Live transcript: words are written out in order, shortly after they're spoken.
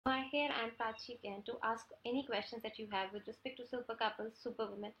here and Prachi again to ask any questions that you have with respect to super couples, super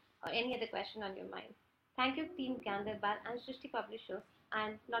women, or any other question on your mind. Thank you, Team Gandarbar and Srishti Publishers,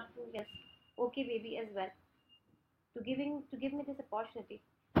 and not to yes, OK Baby as well, to give me this opportunity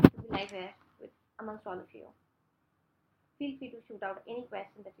to be live here with amongst all of you. Feel free to shoot out any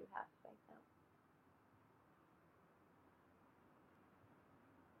question that you have right now.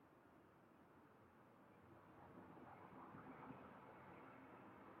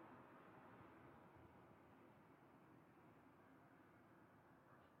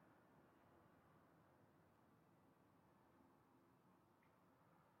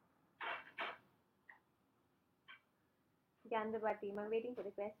 Gandarbar team, I'm waiting for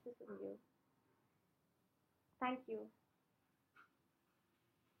the questions from you. Thank you.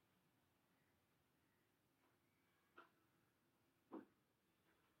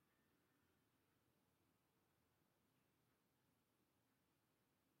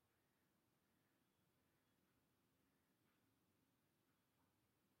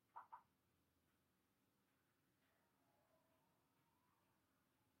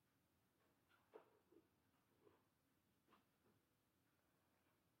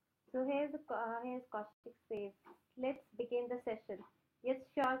 So here's Kaushik says, let's begin the session. Yes,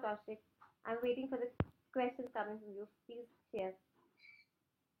 sure, Kaushik. I'm waiting for the questions coming from you. Please share.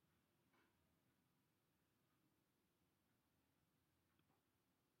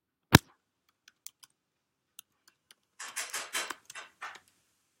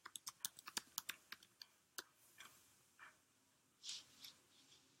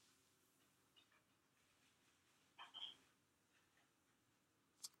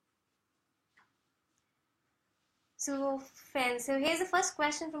 So, friends, so here's the first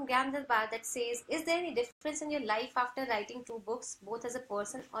question from Gandalbar that says, is there any difference in your life after writing two books, both as a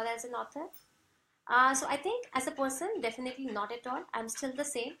person or as an author? So I think as a person, definitely not at all. I'm still the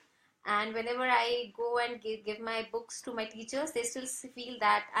same. And whenever I go and give my books to my teachers, they still feel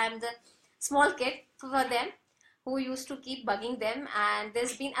that I'm the small kid for them who used to keep bugging them. And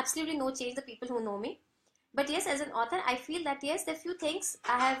there's been absolutely no change, the people who know me. But yes, as an author, I feel that yes, there are few things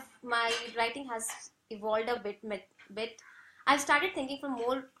my writing has evolved a bit. I've started thinking from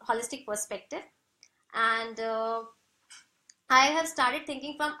more holistic perspective. And I have started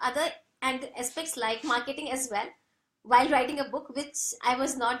thinking from other and aspects like marketing as well while writing a book, which I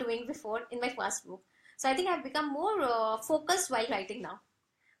was not doing before in my first book. So I think I've become more focused while writing now.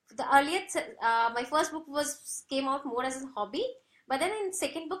 The earlier, my first book came out more as a hobby, but then in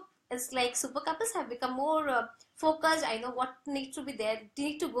second book, it's like super couples have become more focused. I know what needs to be there,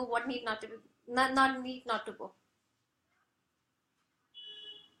 need to go, what need not to be, not need not to go.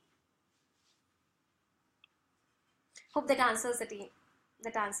 Hope that answers it.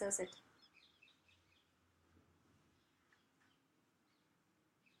 That answers it.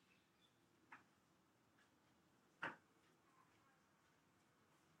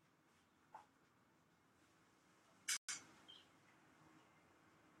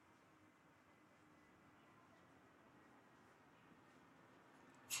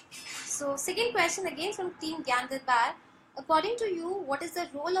 So, second question again from Team Gandalbar. According to you, what is the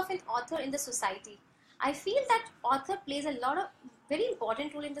role of an author in the society? I feel that author plays a lot of very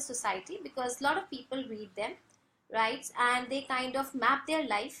important role in the society because a lot of people read them, right? And they kind of map their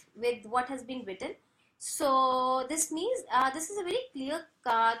life with what has been written. So this means this is a very clear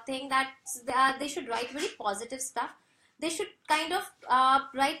thing that they should write very positive stuff. They should kind of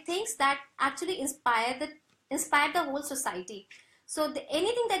write things that actually inspire the whole society. So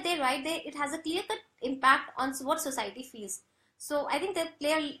anything that they write, it has a clear-cut impact on what society feels. So I think they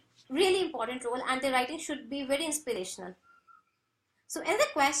play a really important role, and their writing should be very inspirational. So another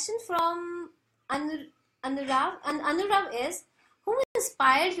question from Anurav is, who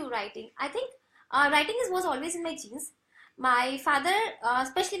inspired you writing? I think writing was always in my genes. My father,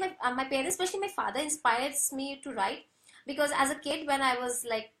 especially my parents, especially my father, inspires me to write because as a kid, when I was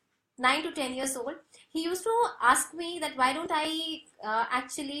like 9 to 10 years old, he used to ask me that why don't I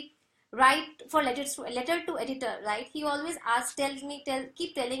actually write for letter to editor, right? He always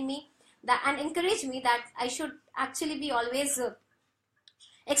keep telling me that and encourage me that I should actually be always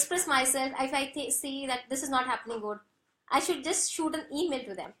express myself. If I see that this is not happening good, I should just shoot an email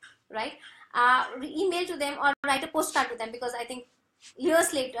to them, right? Email to them or write a postcard to them because I think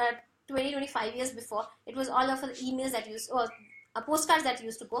years later, 20-25 years before, it was all of the emails that used or postcards that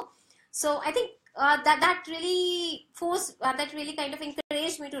used to go. So I think that really that really kind of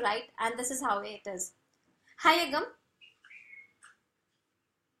encouraged me to write, and this is how it is. Hi Agam.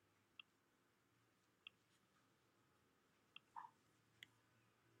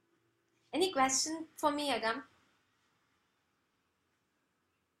 Any question for me, Agam?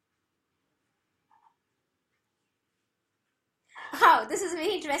 Wow, this is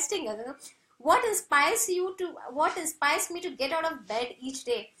very interesting. What inspires you to? What inspires me to get out of bed each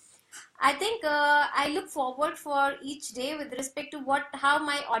day? I think I look forward for each day with respect to how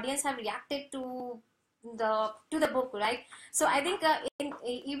my audience have reacted to the book, right? So I think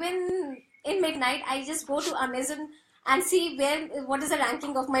even in midnight, I just go to Amazon and see what is the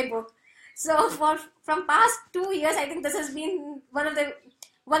ranking of my book. So from past 2 years, I think this has been one of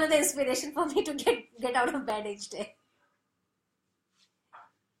the inspiration for me to get out of bed each day.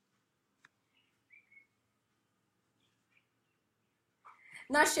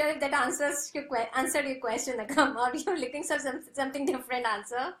 Not sure if that answered your question, Akam, or you're looking for something different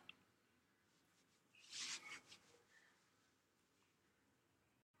answer.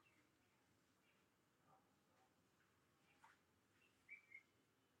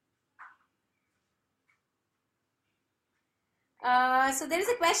 So there is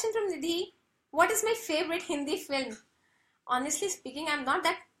a question from Nidhi. What is my favorite Hindi film? Honestly speaking, I'm not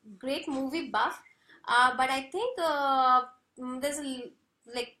that great movie buff, but I think there's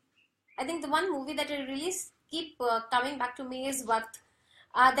like I think the one movie that I really keep coming back to me is Waqt,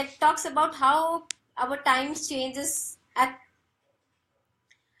 that talks about how our times changes at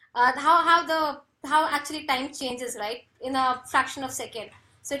how actually time changes, right, in a fraction of second.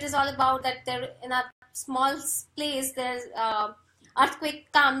 So it is all about that there in a small place there's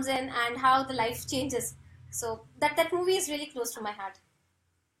earthquake comes in and how the life changes. So that movie is really close to my heart.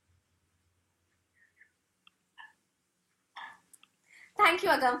 Thank you,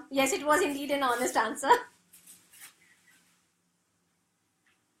 Agam. Yes, it was indeed an honest answer.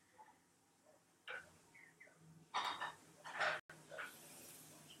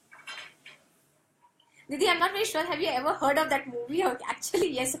 Didi, I'm not very sure. Have you ever heard of that movie? Or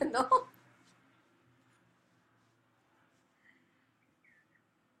actually, yes or no?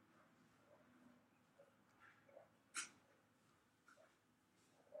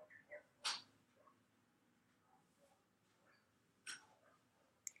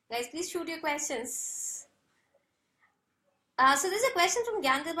 Guys, please shoot your questions. So there's a question from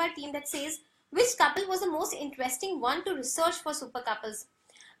Gyangabar team that says, which couple was the most interesting one to research for super couples?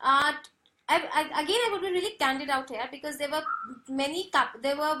 Uh, Again, I would be really candid out here because there were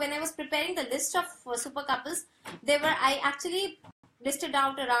there were, when I was preparing the list of super couples, I actually listed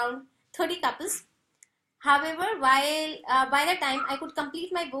out around 30 couples. However, while by the time I could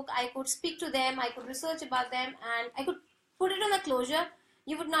complete my book, I could speak to them, I could research about them, and I could put it on a closure.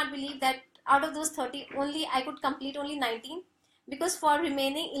 You would not believe that out of those 30, only I could complete only 19, because for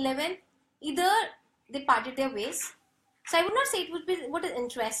remaining 11, either they parted their ways. So I would not say it would be what is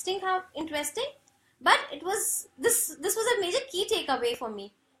interesting, but it was this was a major key takeaway for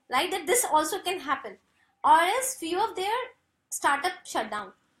me, right? That this also can happen, or else few of their startup shut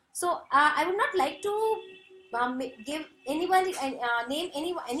down. So I would not like to give anybody name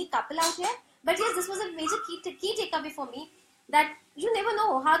any couple out here, but yes, this was a major key takeaway for me, that you never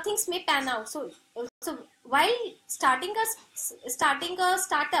know how things may pan out. So while starting a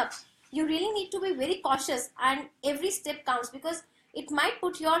startup, you really need to be very cautious, and every step counts, because it might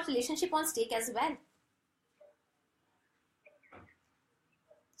put your relationship on stake as well.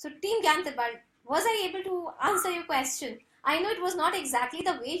 So Team Gantabal, was I able to answer your question? I know it was not exactly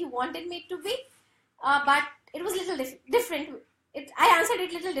the way you wanted me to be, but it was a little different. I answered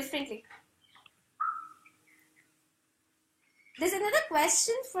it a little differently. There's another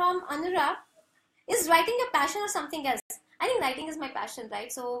question from Anura. Is writing your passion or something else? I think writing is my passion,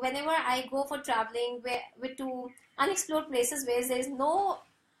 right? So whenever I go for traveling to unexplored places where there is no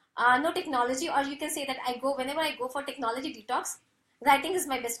technology, or you can say that whenever I go for technology detox, writing is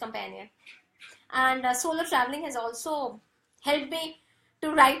my best companion. And solo traveling has also helped me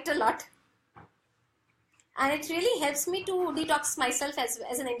to write a lot, and it really helps me to detox myself as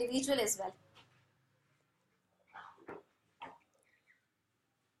an individual as well.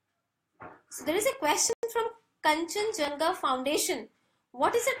 So there is a question from Kanchanjunga Foundation.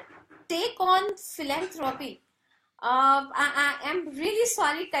 What is your take on philanthropy? I am really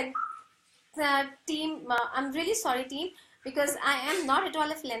sorry, team. I'm really sorry, team, because I am not at all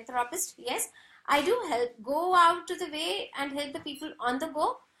a philanthropist. Yes, I do go out to the way and help the people on the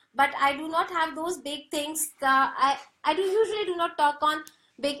go, but I do not have those big things. I usually do not talk on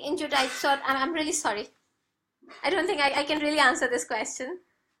big NGO types. Or I'm really sorry. I don't think I can really answer this question,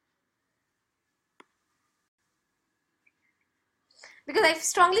 because I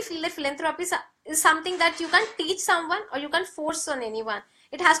strongly feel that philanthropy is something that you can't teach someone or you can't force on anyone.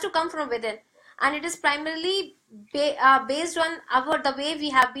 It has to come from within, and it is primarily based on the way we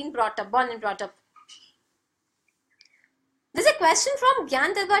have been born and brought up. There's a question from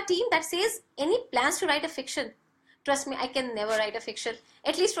Gyan Darbar team that says, any plans to write a fiction? Trust me, I can never write a fiction.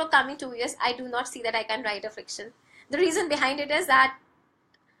 At least for coming 2 years, I do not see that I can write a fiction. The reason behind it is that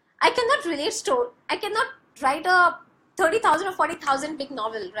I cannot relate story. I cannot write a 30,000 or 40,000 big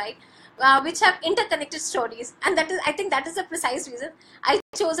novel, right? Which have interconnected stories, and that is, I think, that is the precise reason I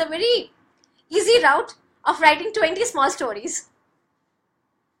chose a very easy route of writing 20 small stories.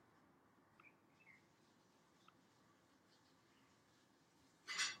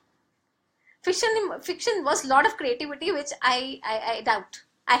 Fiction was a lot of creativity, which I doubt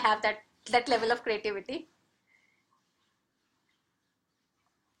I have that level of creativity.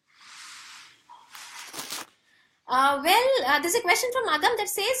 There's a question from Adam that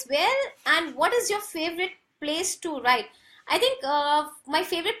says, where and what is your favorite place to write? I think my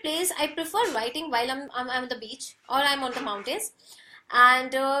favorite place, I prefer writing while I'm on the beach or I'm on the mountains.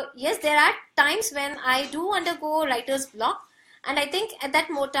 And yes, there are times when I do undergo writer's block. And I think at that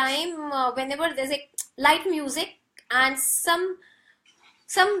more time, whenever there's a light music and some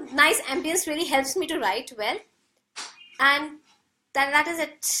nice ambience really helps me to write well. And that is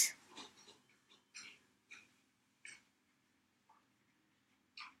it.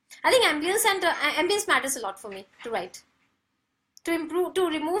 I think ambience matters a lot for me to write, to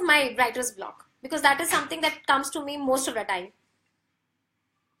remove my writer's block, because that is something that comes to me most of the time.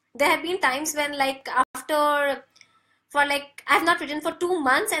 There have been times when, like, I've not written for 2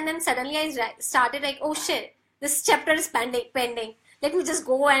 months, and then suddenly I started like, oh shit, this chapter is pending. Let me just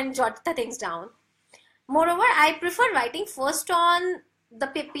go and jot the things down. Moreover, I prefer writing first on the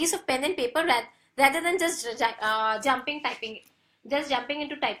piece of pen and paper rather than just jumping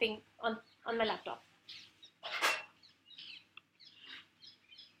into typing on my laptop.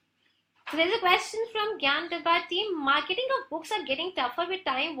 So there's a question from Gyan Dabar team. Marketing of books are getting tougher with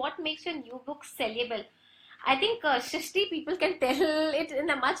time. What makes your new book sellable? I think Shrishti, people can tell it in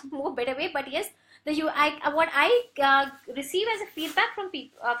a much more better way. But yes, what I receive as a feedback from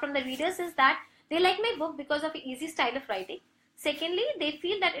from the readers is that they like my book because of the easy style of writing. Secondly, they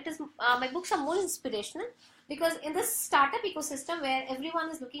feel that my books are more inspirational, because in this startup ecosystem where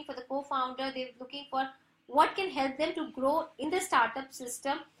everyone is looking for the co-founder, they're looking for what can help them to grow in the startup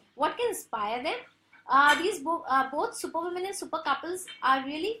system, what can inspire them. Both superwomen and super couples are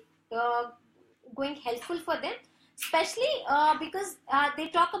really going helpful for them, especially because they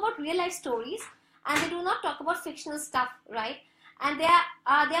talk about real life stories and they do not talk about fictional stuff, right? And they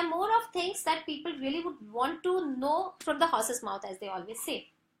are more of things that people really would want to know from the horse's mouth, as they always say.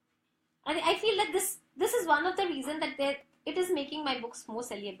 And I feel that this is one of the reasons that it is making my books more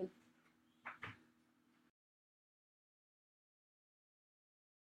sellable.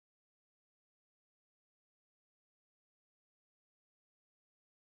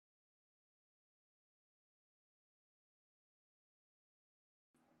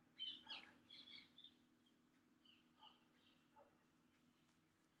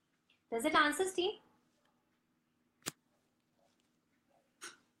 Does it answer, Steve?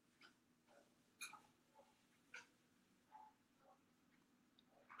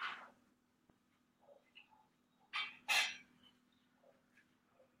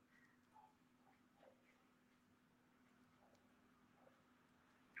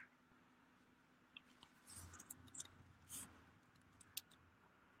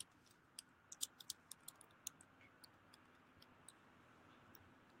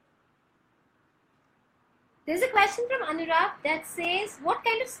 There's a question from Anurag that says, what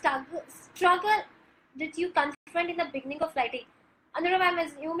kind of struggle did you confront in the beginning of writing? Anurag, I'm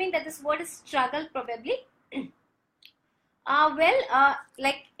assuming that this word is struggle, probably.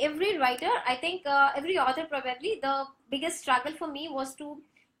 Like every writer, I think every author, probably, the biggest struggle for me was to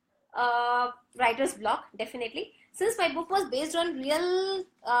writer's block, definitely. Since my book was based on real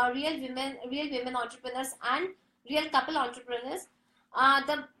women entrepreneurs and real couple entrepreneurs,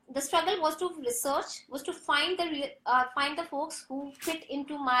 the struggle was to research, was to find the folks who fit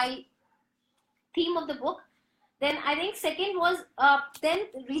into my theme of the book. Then I think second was then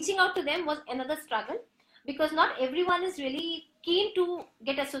reaching out to them was another struggle, because not everyone is really keen to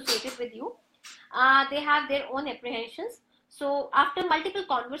get associated with you. They have their own apprehensions. So after multiple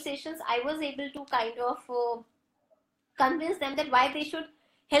conversations, I was able to kind of convince them that why they should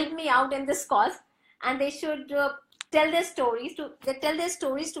help me out in this cause, and they should tell their stories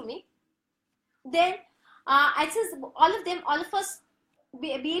to me. Then I says all of us,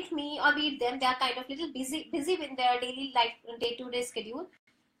 be it me or be it them, they are kind of little busy with their daily life, day-to-day schedule.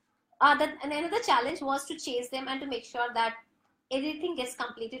 And another challenge was to chase them and to make sure that everything gets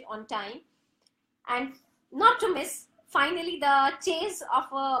completed on time, and not to miss finally the chase of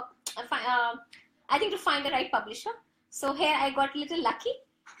I think, to find the right publisher. So here I got a little lucky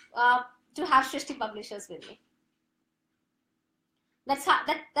to have Shrishti Publishers with me.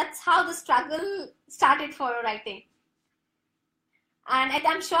 That's how the struggle started for writing, and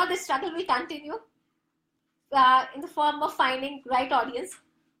I'm sure this struggle will continue in the form of finding right audience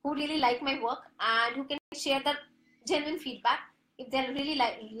who really like my work and who can share the genuine feedback if they're really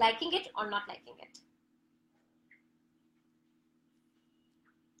liking it or not liking it.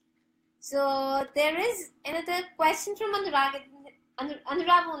 So there is another question from Anurag.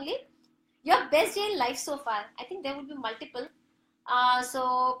 Anurag only. Your best day in life so far? I think there would be multiple.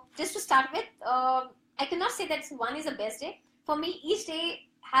 So just to start with, I cannot say that one is the best day. For me, each day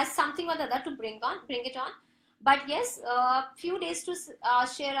has something or the other to bring it on. But yes, few days to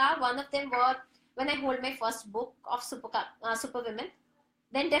share are. One of them were when I hold my first book of super women.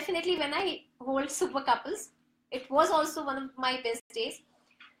 Then definitely when I hold super couples, it was also one of my best days.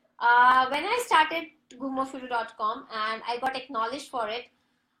 When I started gumofuru.com and I got acknowledged for it,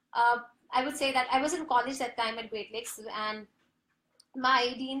 I would say that I was in college that time at Great Lakes, and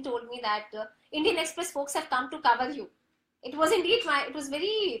my dean told me that Indian Express folks have come to cover you. It was indeed it was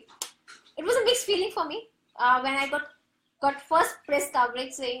a mixed feeling for me when I got first press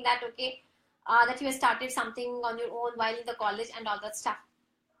coverage saying that okay, that you have started something on your own while in the college and all that stuff.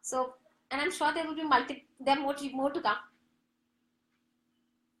 So, and I'm sure there will be more to come.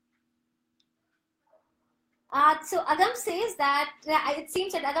 So Agam says that it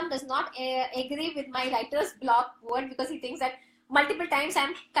seems that Agam does not agree with my writer's block word because he thinks that multiple times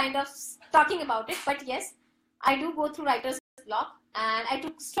I'm kind of talking about it. But yes, I do go through writer's block and I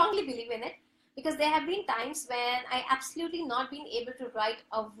do strongly believe in it because there have been times when I absolutely not been able to write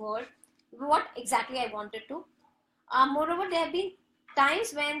a word what exactly I wanted to. Moreover, there have been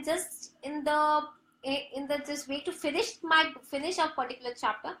times when just in the just way to finish a particular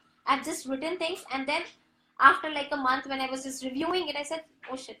chapter, I've just written things and then after like a month when I was just reviewing it, I said,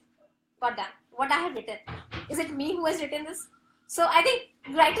 oh shit, got done. What I have written. Is it me who has written this? So I think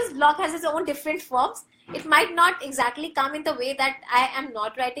writer's block has its own different forms. It might not exactly come in the way that I am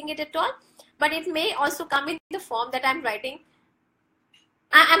not writing it at all, but it may also come in the form that I'm writing.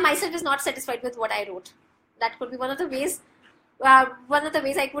 I myself is not satisfied with what I wrote. That could be one of the ways I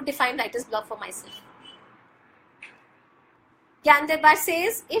could define writer's block for myself. Gyandebar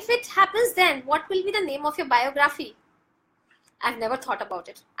says, if it happens then, what will be the name of your biography? I've never thought about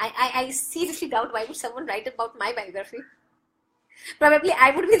it. I seriously doubt why would someone write about my biography. Probably I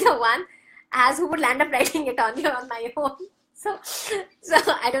would be the one as who would land up writing it on my own. So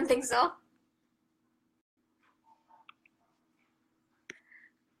I don't think so.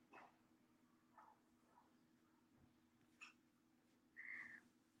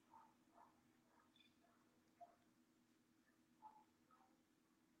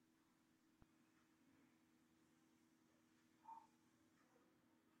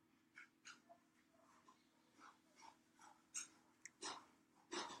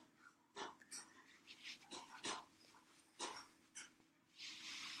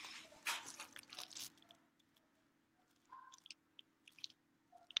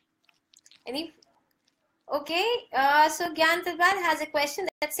 Okay, so Gyan Tilbal has a question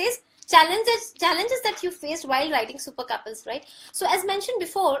that says challenges that you faced while writing super couples, right? So as mentioned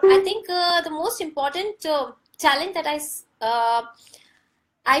before, I think the most important challenge that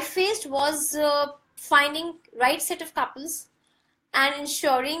I faced was finding right set of couples and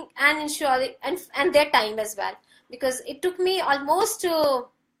ensuring and their time as well, because it took me almost I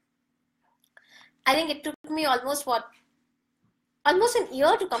think it took me almost an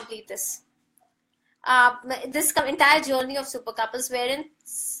year to complete this. This entire journey of super couples, wherein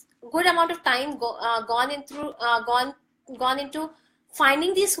good amount of time gone into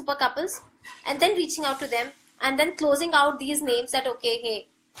finding these super couples and then reaching out to them and then closing out these names that okay, hey,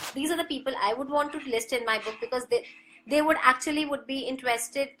 these are the people I would want to list in my book because they would be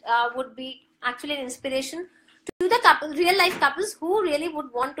interested, would be actually an inspiration to the real life couples who really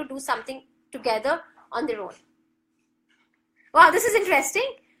would want to do something together on their own. Wow, this is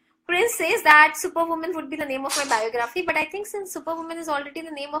interesting. Prince says that Superwoman would be the name of my biography, but I think since Superwoman is already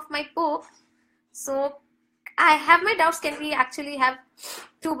the name of my book, so I have my doubts, can we actually have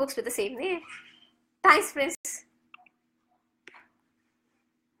two books with the same name? Thanks, Prince.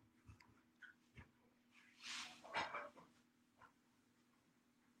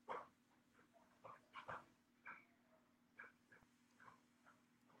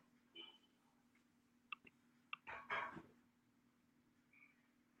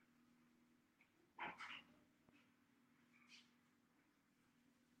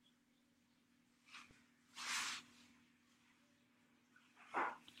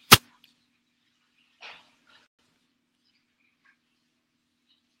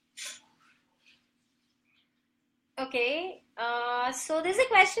 Okay. So there's a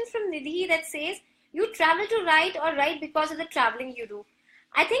question from Nidhi that says, you travel to write or write because of the traveling you do?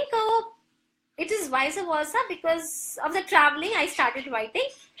 I think it is vice versa. Because of the traveling, I started writing,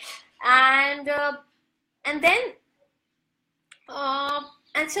 and then uh,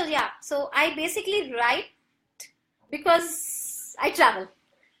 and so yeah. So I basically write because I travel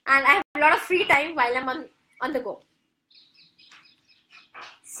and I have a lot of free time while I'm on the go.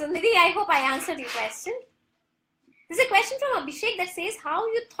 So Nidhi, I hope I answered your question. There's a question from Abhishek that says, how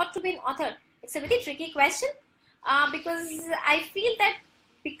you thought to be an author? It's a very tricky question because I feel that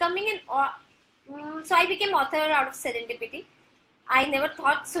becoming an so I became author out of serendipity. I never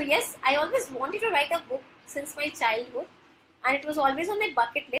thought, so yes, I always wanted to write a book since my childhood, and it was always on my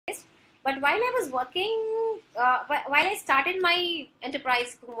bucket list. But while I was working, while I started my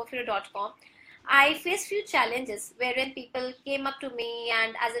enterprise, kumofiro.com, I faced few challenges wherein people came up to me,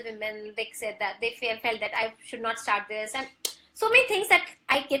 and as a woman, they said that they felt that I should not start this, and so many things that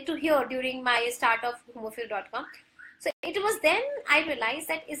I get to hear during my start of kumofiro.com. So it was then I realized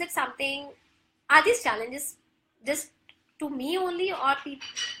that, is it something, are these challenges just to me only, or people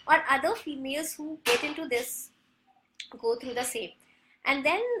or other females who get into this go through the same? And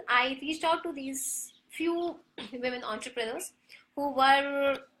then I reached out to these few women entrepreneurs who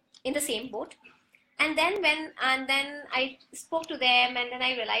were in the same boat. And then I spoke to them, and then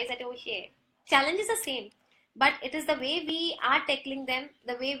I realized that, okay, challenges are same, but it is the way we are tackling them,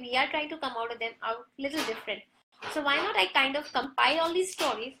 the way we are trying to come out of them are a little different. So why not I kind of compile all these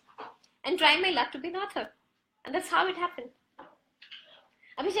stories and try my luck to be an author? And that's how it happened.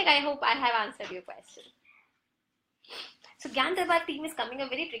 Abhishek, I hope I have answered your question. So Gyan Darbar team is coming up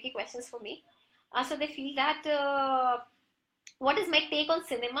very tricky questions for me. So they feel that what is my take on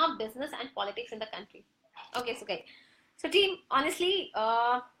cinema, business, and politics in the country? Okay, so okay. So team, honestly,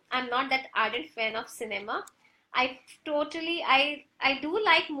 I'm not that ardent fan of cinema. I do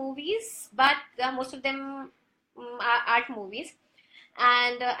like movies, but most of them are art movies,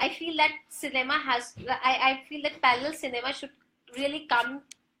 and I feel that I feel that parallel cinema should really come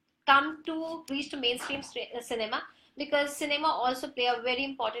to reach to mainstream cinema, because cinema also play a very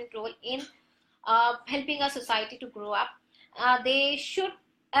important role in helping our society to grow up. They should.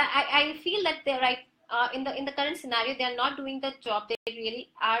 I feel that they're right in the current scenario. They are not doing the job they really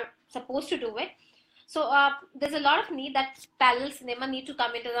are supposed to do it. So there's a lot of need that parallel cinema need to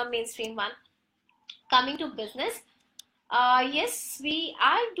come into the mainstream one. Coming to business, yes, we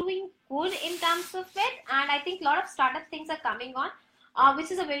are doing good in terms of it, and I think a lot of startup things are coming on,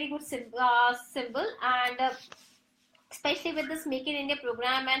 which is a very good symbol, and especially with this Make in India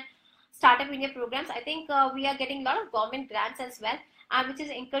program and Startup India programs, I think we are getting a lot of government grants as well, which is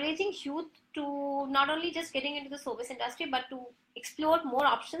encouraging youth to not only just getting into the service industry, but to explore more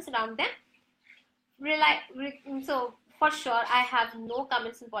options around them. So for sure, I have no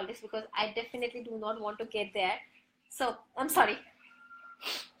comments in politics because I definitely do not want to get there. So I'm sorry.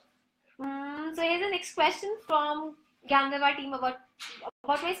 So here's the next question from Gandhava team about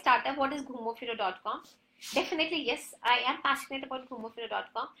my startup. What is Ghumofiro.com? Definitely, yes, I am passionate about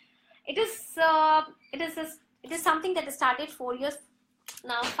Ghumofiro.com. It is something that started 5 years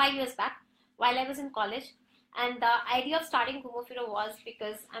back while I was in college, and the idea of starting Ghumofiro was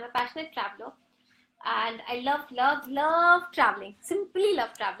because I'm a passionate traveler, and I love traveling. Simply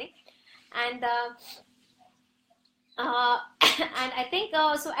love traveling, and and I think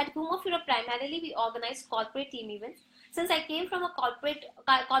so at Ghumofiro primarily we organize corporate team events. Since I came from a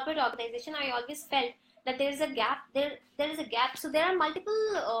corporate organization, I always felt that there is a gap. There is a gap. So there are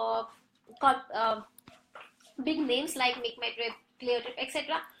multiple big names like Make My Trip, Clear Trip,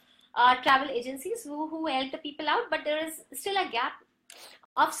 etc. Travel agencies who help the people out, but there is still a gap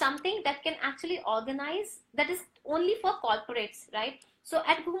of something that can actually organize, that is only for corporates, right? So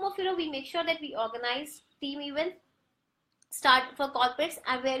at Ghumofiro we make sure that we organize team events start for corporates,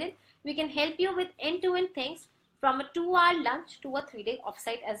 and wherein we can help you with end-to-end things from a 2-hour lunch to a 3-day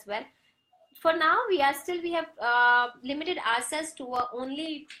offsite as well. For now, we have limited ourselves to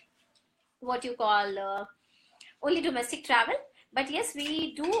only what you call only domestic travel. But yes,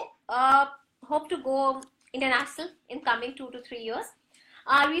 we do hope to go international in coming 2 to 3 years.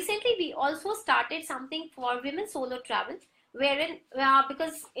 Recently, we also started something for women solo travel, wherein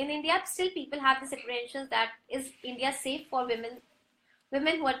because in India still people have this apprehension that is India safe for women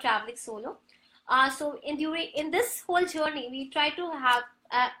who are traveling solo. So in this whole journey, we try to have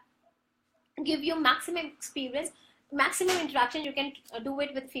give you maximum experience, maximum interaction. You can do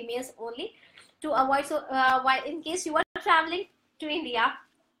it with females only to avoid. So while in case you are traveling to India,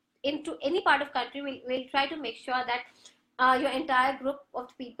 into any part of country, we'll try to make sure that your entire group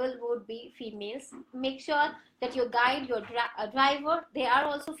of people would be females. Make sure that your guide, your driver, they are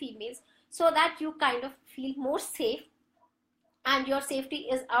also females, so that you kind of feel more safe, and your safety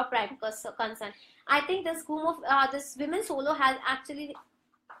is our prime concern. I think this this women solo has actually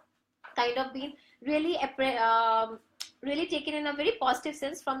kind of been really really taken in a very positive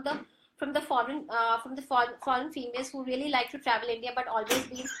sense from the foreign females who really like to travel India, but always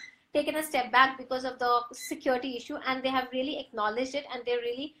been taken a step back because of the security issue, and they have really acknowledged it, and they're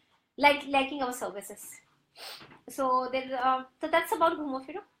really liking our services. So so that's about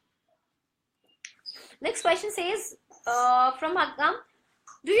Ghumofiro. Next question says, from Agam,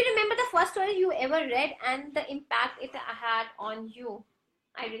 do you remember the first story you ever read and the impact it had on you?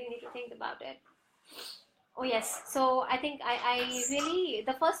 I really need to think about it. Oh yes. So I think I really,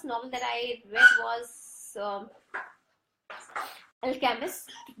 the first novel that I read was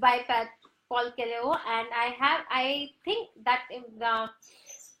Alchemist by Paul Coelho, and I think that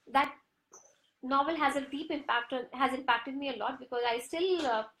that novel has a deep impact has impacted me a lot, because I still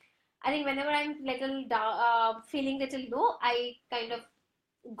I think whenever I'm little feeling little low, I kind of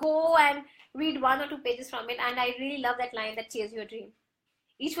go and read 1 or 2 pages from it, and I really love that line, that chase your dream.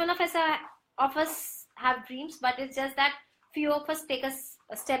 Each one of us have dreams, but it's just that few of us take a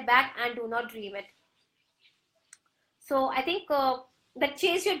step back and do not dream it. So I think that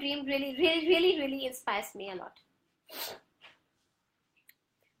chase your dream really inspires me a lot.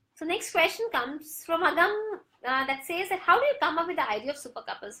 So next question comes from Agam, that says that how do you come up with the idea of super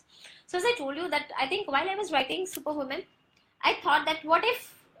couples? So as I told you, that I think while I was writing Superwoman, I thought that what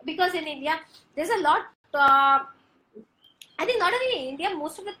if, because in India there's a lot I think not only in India,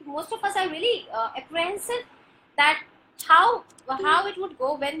 most of us are really apprehensive that how it would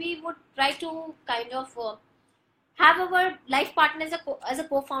go when we would try to kind of have our life partner as a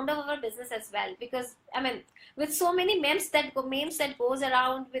co-founder of our business as well. Because I mean, with so many memes that goes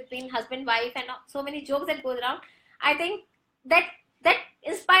around between husband wife, and so many jokes that goes around, I think that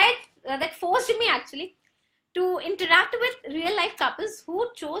inspired that forced me actually to interact with real life couples who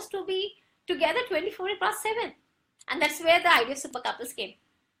chose to be together 24/7. And that's where the idea of super couples came.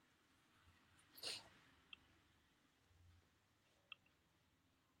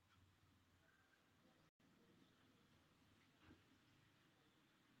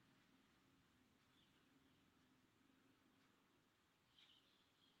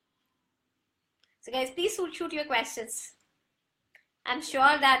 So guys, please shoot your questions. I'm sure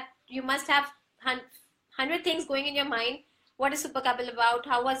that you must have 100 things going in your mind. What is super couple about?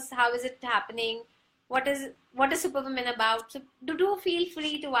 How is it happening? What is Superwoman about? So do feel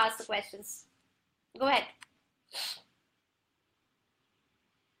free to ask the questions. Go ahead.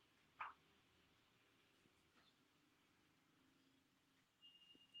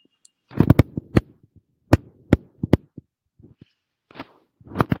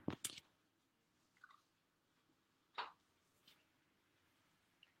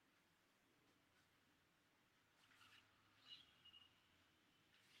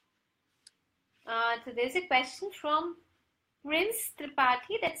 So there's a question from Prince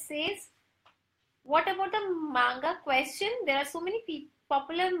Tripathi that says, what about the manga question? There are so many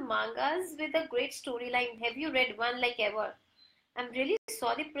popular mangas with a great storyline. Have you read one like ever? I'm really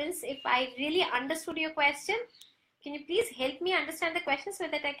sorry, Prince, if I really understood your question. Can you please help me understand the question so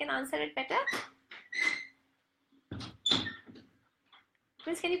that I can answer it better?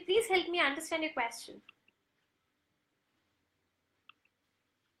 Prince, can you please help me understand your question?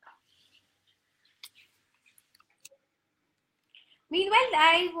 Meanwhile,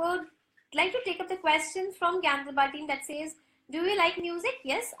 I would like to take up the question from Gandalbatin that says, do you like music?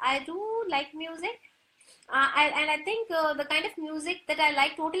 Yes, I do like music. And I think the kind of music that I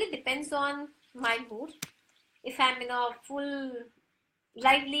like totally depends on my mood. If I'm in a full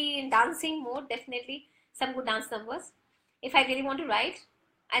lively dancing mode, definitely some good dance numbers. If I really want to write,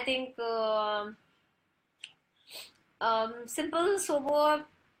 I think simple, sober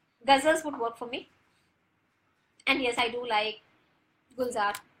ghazals would work for me. And yes, I do like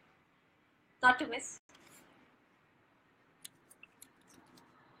Gulzar, not to miss.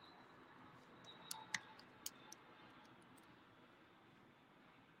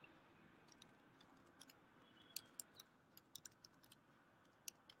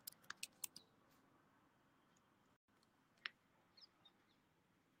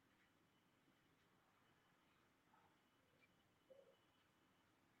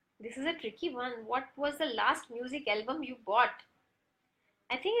 This is a tricky one. What was the last music album you bought?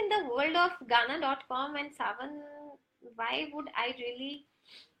 I think in the world of Ghana.com and Savan, why would I really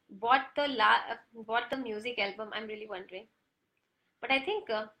bought the music album? I'm really wondering. But I think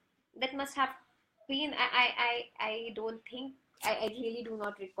that must have been, I don't think, I really do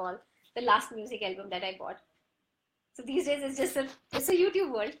not recall the last music album that I bought. So these days it's a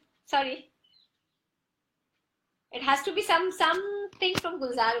YouTube world. Sorry. It has to be something from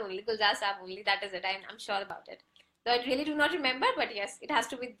Gulzar only, Gulzar Saab only. That is it. I'm sure about it. Though I really do not remember, but yes, it has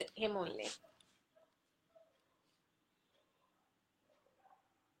to be him only.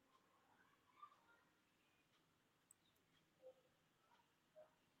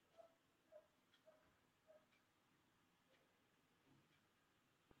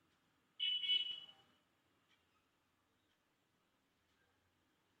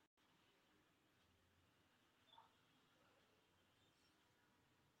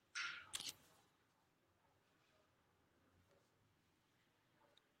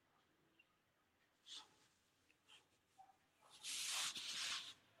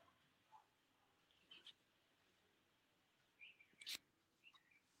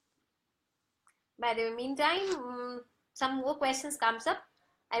 By the meantime, some more questions comes up.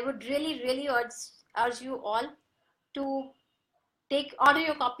 I would really urge you all to order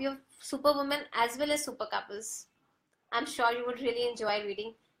your copy of Superwoman as well as Super Couples. I'm sure you would really enjoy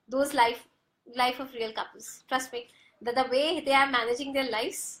reading those life of real couples. Trust me, the way they are managing their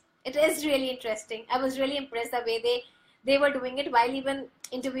lives, it is really interesting. I was really impressed the way they were doing it while even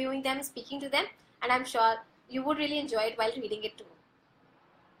interviewing them, speaking to them, and I'm sure you would really enjoy it while reading it too.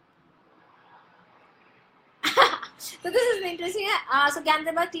 So this is interesting. So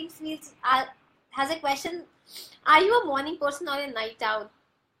Gandhaba Team Fields has a question. Are you a morning person or a night owl?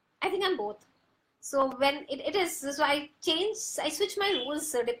 I think I'm both. So when it is, so I switch my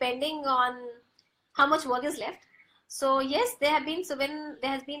rules depending on how much work is left. So yes, there have been,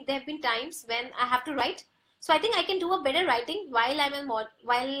 there have been times when I have to write. So I think I can do a better writing while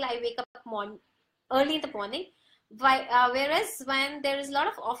while I wake up early in the morning. Whereas when there is a lot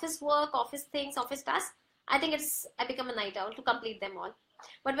of office work, office things, office tasks, I think I become a night owl to complete them all.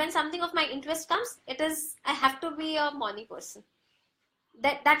 But when something of my interest comes, I have to be a morning person.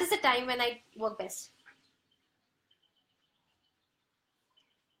 That is the time when I work best.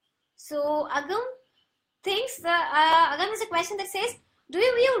 So Agam has a question that says, do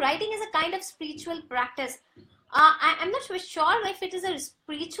you view writing as a kind of spiritual practice? I'm not sure if it is a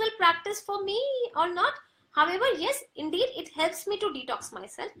spiritual practice for me or not. However, yes, indeed, it helps me to detox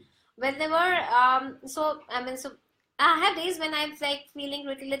myself. Whenever, so I have days when I'm like feeling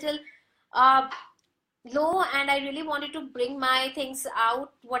little uh, low, and I really wanted to bring my things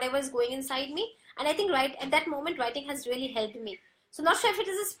out, whatever is going inside me. And I think right at that moment, writing has really helped me. So not sure if it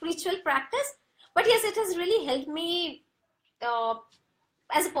is a spiritual practice, but yes, it has really helped me uh,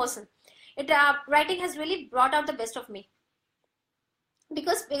 as a person. Writing has really brought out the best of me,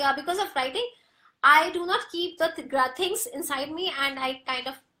 because of writing, I do not keep the things inside me, and I kind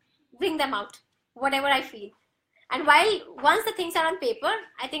of bring them out, whatever I feel. And once the things are on paper,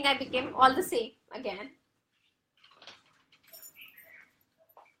 I think I became all the same again.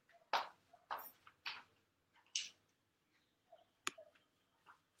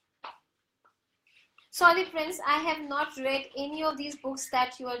 Sorry, Prince, I have not read any of these books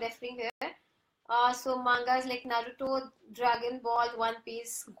that you are referring here. So mangas like Naruto, Dragon Ball, One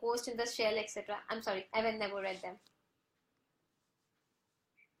Piece, Ghost in the Shell, etc. I'm sorry, I have never read them.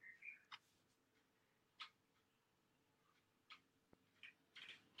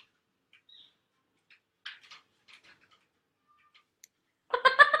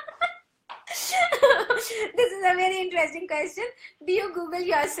 This is a very interesting question. Do you Google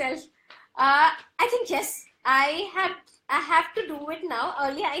yourself? I think yes. I have to do it now.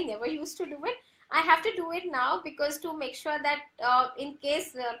 Earlier, I never used to do it. I have to do it now, because to make sure that in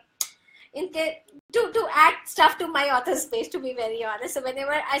case to add stuff to my author's page, to be very honest. So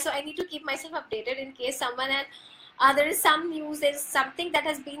whenever I need to keep myself updated in case someone has there is some news, there is something that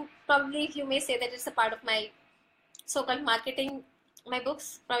has been, probably if you may say that it's a part of my so-called marketing my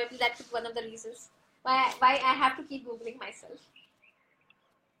books. Probably that could be one of the reasons why I have to keep googling myself.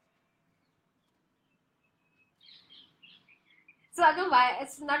 So I don't know why,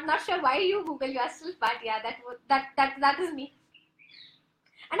 it's not sure why you Google yourself, but yeah, that is me.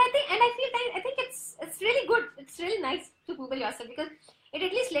 And I think it's really good. It's really nice to Google yourself, because it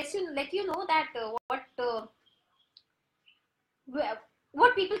at least let you know that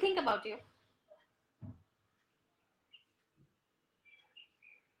what people think about you.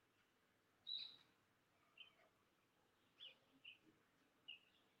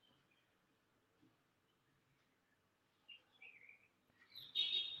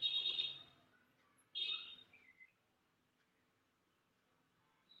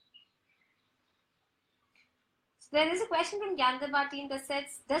 There is a question from Gandhaba team that says,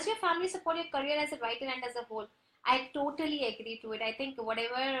 does your family support your career as a writer and as a whole? I totally agree to it. I think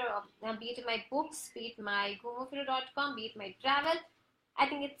whatever, be it my books, be it my gumofilo.com, be it my travel, I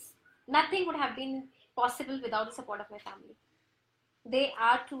think it's nothing would have been possible without the support of my family. They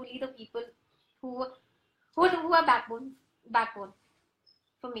are truly the people who who are backbone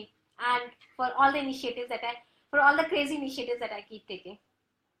for me, and for all the initiatives that I, for all the crazy initiatives that I keep taking.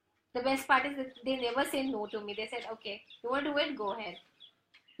 The best part is that they never say no to me. They said, okay, you want to do it, go ahead.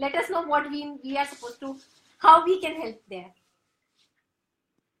 Let us know what we are supposed to, how we can help there.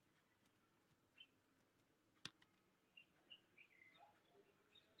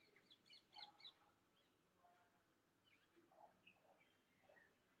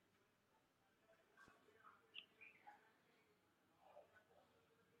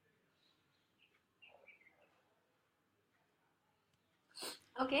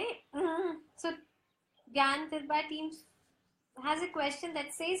 Okay. So Gyan Tirba team has a question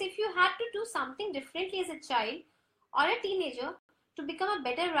that says, if you had to do something differently as a child or a teenager to become a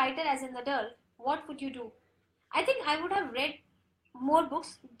better writer as an adult, what would you do? I think I would have read more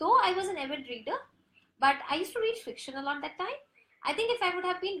books, though I was an avid reader, but I used to read fiction a lot that time. I think if I would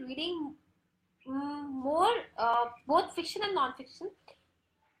have been reading more, both fiction and non-fiction,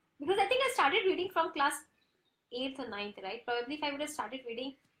 because I think I started reading from class 8th or ninth, right? Probably if I would have started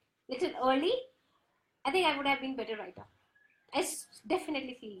reading little early, I think I would have been better writer. I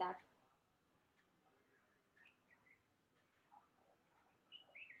definitely feel that.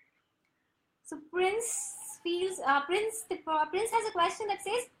 So Prince has a question that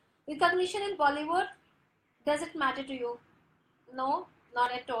says, recognition in Bollywood, does it matter to you? No,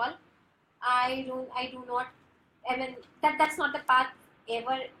 not at all. I do not, I mean, that's not the path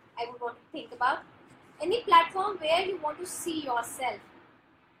ever I would want to think about. Any platform where you want to see yourself.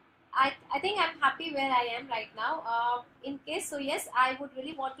 I think I'm happy where I am right now. In case so, yes, I would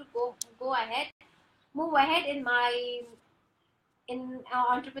really want to go ahead, move ahead in my in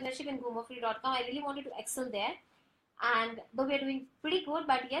entrepreneurship in boomofree.com. I really wanted to excel there, and though we're doing pretty good,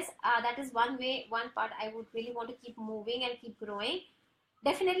 but yes, that is one way, one part I would really want to keep moving and keep growing.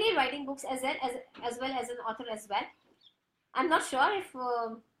 Definitely writing books as well as an author as well. I'm not sure if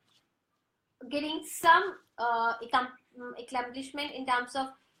getting some accomplishment in terms of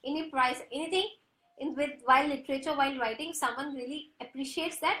any prize, anything in with while literature, while writing, if someone really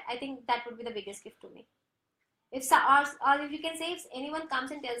appreciates that, I think that would be the biggest gift to me. If so, or if you can say, if anyone comes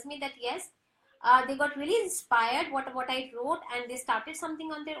and tells me that yes, they got really inspired what I wrote and they started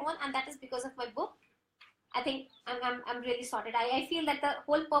something on their own, and that is because of my book, I think I'm really sorted. I feel that the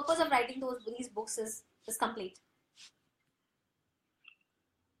whole purpose of writing these books is complete.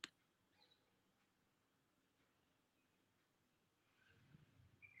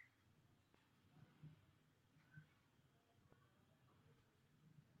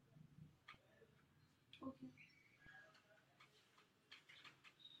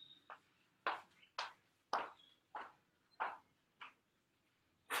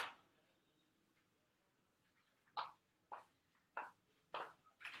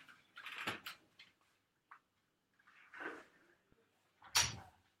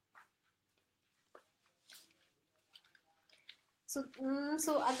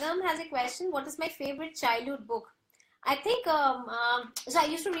 So Agam has a question. What is my favorite childhood book? I think so. I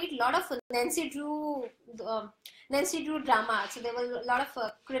used to read a lot of Nancy Drew drama. So there was a lot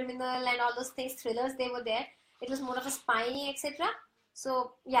of criminal and all those things, thrillers. They were there. It was more of a spying, etc.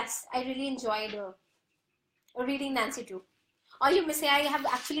 So yes, I really enjoyed reading Nancy Drew. Or you may say I have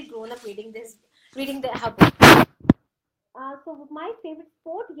actually grown up reading her book. So my favorite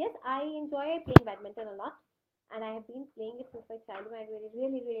sport, yes, I enjoy playing badminton a lot, and I have been playing it since my childhood. I really,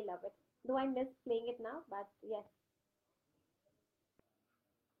 really, really love it. Though I miss playing it now, but yes.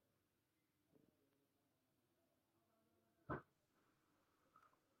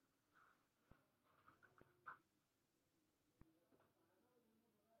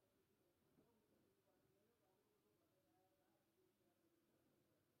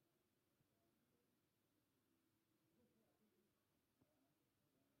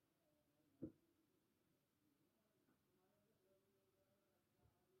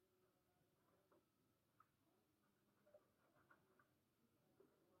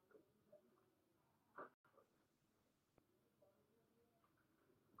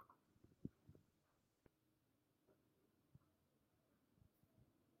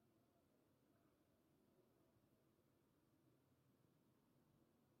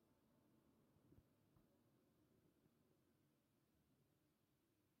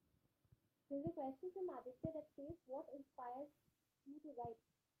 There's a question from Aditya that says, "What inspires you to write?"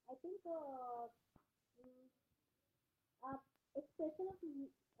 I think uh, expression of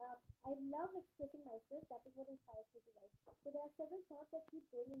I love expressing myself. That is what inspires me to write. So there are several thoughts that keep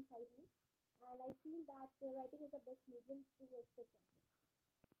going inside me, and I feel that writing is the best medium to express myself.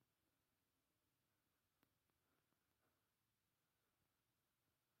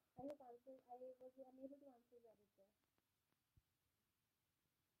 I hope answer. I was unable to answer that there.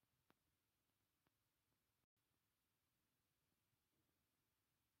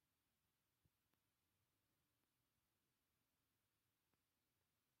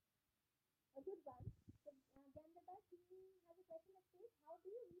 A good one. So, Gandhara, he has a question that says, how do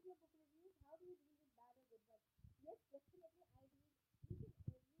you read your book reviews? How do you deal with bad or good ones? Yes, definitely, I read each and every book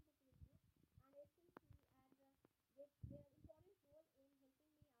review, and I still see, and they play an important role in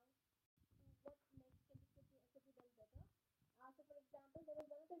helping me out to what next can be done better. So, for example, there was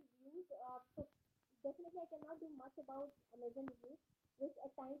one of the reviews. So, definitely, I cannot do much about Amazon reviews, which at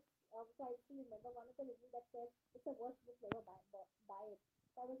times, so I still remember one of the reviews that said it's the worst book ever buy it.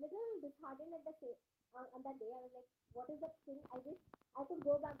 So I was a little disheartened at the on that day. I was like, what is that thing? I wish I could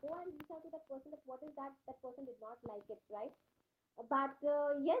go and reach out to that person. That what is that? That person did not like it, right? But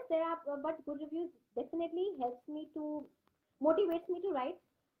yes, there are. But good reviews definitely helps me to motivates me to write,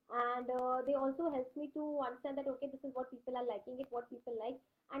 and they also helps me to understand that okay, this is what people are liking it, what people like,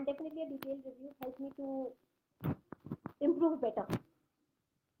 and definitely a detailed review helps me to improve better.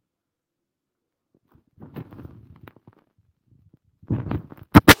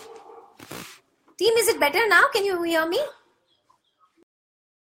 Team, is it better now? Can you hear me?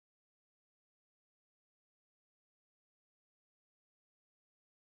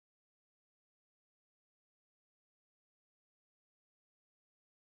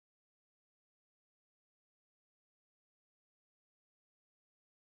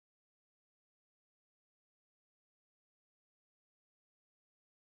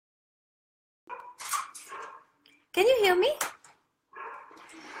 Can you hear me?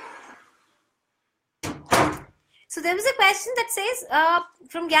 So there was a question that says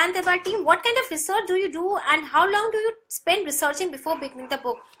from Gyan Debar team, what kind of research do you do and how long do you spend researching before beginning the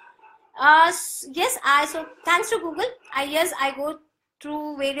book? Yes, so thanks to Google, I go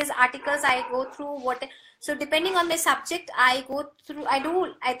through various articles. I go through what. So depending on my subject, I go through.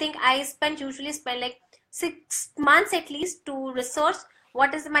 I think I usually spend like 6 months at least to research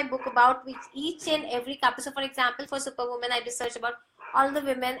what is my book about with each and every couple. So for example, for Superwoman, I researched about all the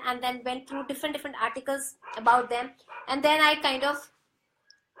women and then went through different articles about them, and then I kind of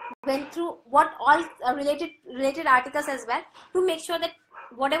went through what all related articles as well to make sure that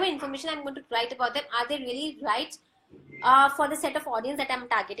whatever information I'm going to write about them, are they really right for the set of audience that I'm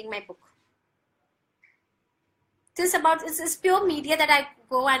targeting my book. It's pure media that I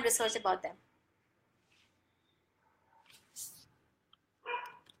go and research about them.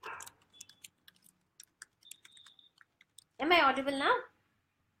 Am I audible now?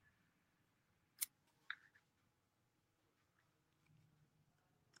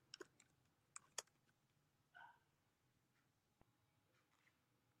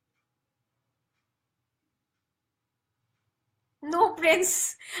 No,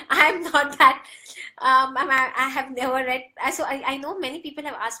 Prince. I'm not that. I have never read. So I know many people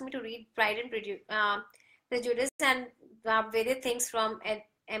have asked me to read Pride and Prejudice and various things from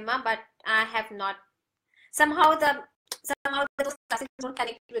Emma, but I have not. Somehow those classics don't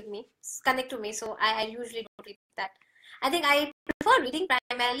connect to me. So I usually don't read that. I think I prefer reading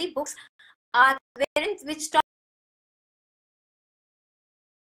primarily books which talk.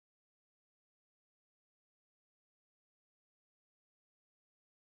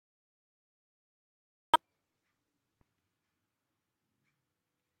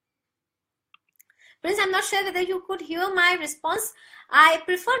 Prince, I'm not sure whether you could hear my response. I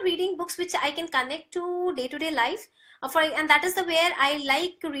prefer reading books which I can connect to day-to-day life. And that is the where I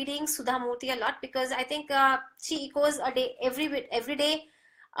like reading Sudha Murthy a lot, because I think she echoes a day everyday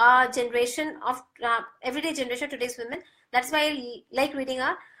generation of everyday generation of today's women. That's why I like reading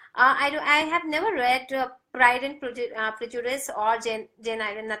her. I have never read Pride and Prejudice or Jane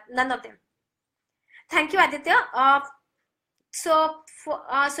Eyre, none of them. Thank you, Aditya. So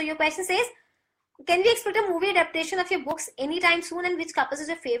your question says, can we expect a movie adaptation of your books anytime soon, and which couples is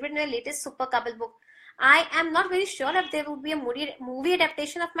your favorite in your latest super couple book? I am not very sure if there would be a movie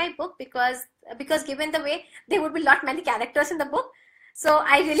adaptation of my book, because given the way there would be lot many characters in the book, so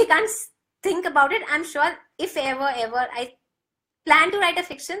I really can't think about it. I'm sure if ever I plan to write a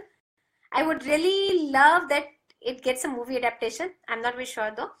fiction, I would really love that it gets a movie adaptation. I'm not very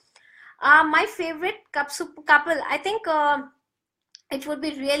sure though. My favorite couple, I think it would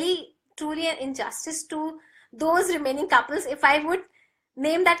be really truly an injustice to those remaining couples if I would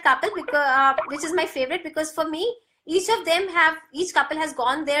name that couple, because which is my favorite, because for me each couple has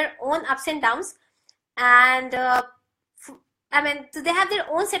gone their own ups and downs, and so they have their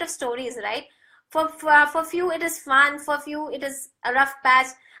own set of stories, right? For few it is fun, for few it is a rough patch,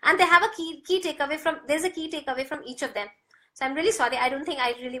 and they have a there's a key takeaway from each of them. So I'm really sorry, I don't think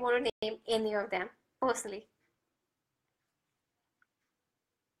I really want to name any of them personally.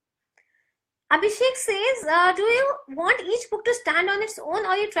 Abhishek says, do you want each book to stand on its own, or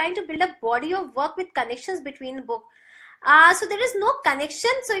are you trying to build a body of work with connections between the book? So there is no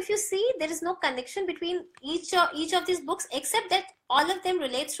connection. So if you see, there is no connection between each of these books, except that all of them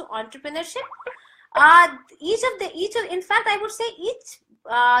relates to entrepreneurship. In fact, I would say each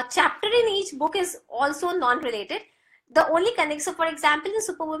chapter in each book is also non-related. The only so for example, in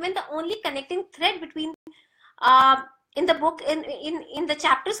Superwoman, the only connecting thread between in the book, in the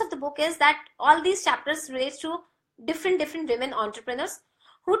chapters of the book, is that all these chapters relate to different women entrepreneurs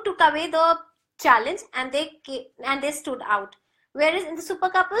who took away the challenge and they stood out. Whereas in the super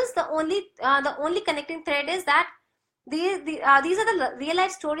couples, the only connecting thread is that these are the real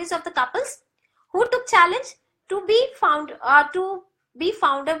life stories of the couples who took challenge to be founder to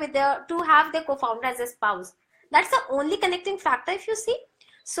have their co-founder as a spouse. That's the only connecting factor, if you see.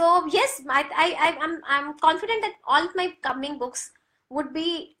 So yes, I'm confident that all of my coming books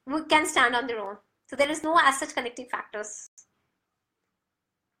can stand on their own. So there is no as such connecting factors.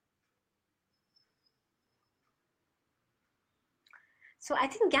 So I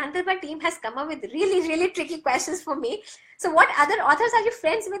think Gandharva team has come up with really tricky questions for me. So what other authors are you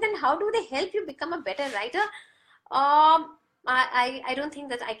friends with, and how do they help you become a better writer? I don't think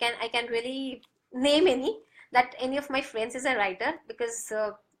that I can really name any of my friends is a writer, because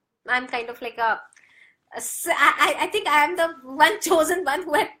I'm kind of like I think I am the one chosen one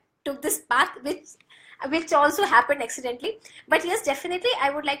who had took this path, which also happened accidentally. But yes, definitely I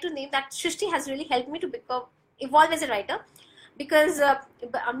would like to name that Shrishti has really helped me to evolve as a writer, because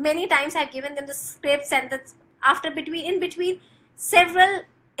many times I've given them the scripts, and in between several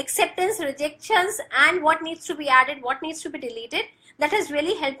acceptance, rejections, and what needs to be added, what needs to be deleted, that has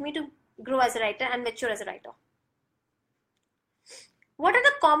really helped me to grow as a writer and mature as a writer. What are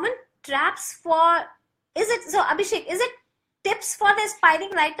the common traps for, Abhishek, is it tips for the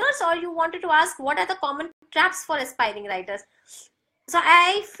aspiring writers, or you wanted to ask what are the common traps for aspiring writers? So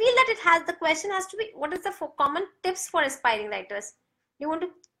I feel that the question has to be, what is the common tips for aspiring writers? You want to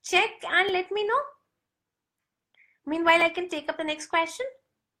check and let me know? Meanwhile, I can take up the next question.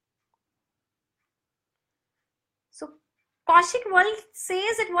 So Kaushik World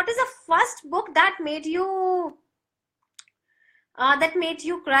says that what is the first book that made you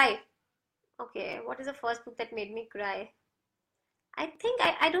cry? Okay, what is the first book that made me cry? I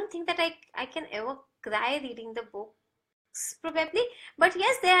don't think that I can ever cry reading the book, probably, but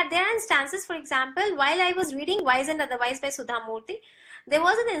yes, there are instances. For example, while I was reading Wise and Otherwise by Sudha Murthy, there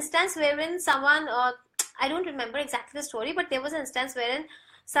was an instance wherein someone, I don't remember exactly the story, but there was an instance wherein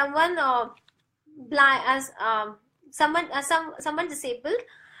someone someone disabled,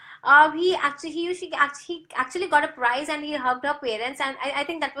 he actually got a prize, and he hugged her parents, and I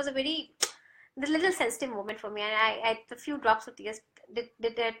think that was a little sensitive moment for me, and a few drops of tears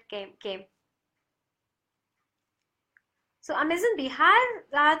came. So Amazon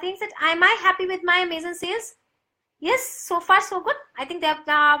Bihar thinks that, am I happy with my Amazon sales? Yes, so far so good. I think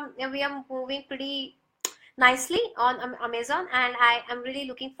we are moving pretty nicely on Amazon, and I am really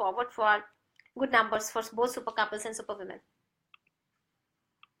looking forward for good numbers for both super couples and super women.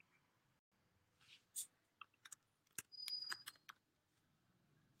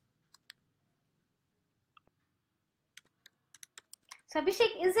 So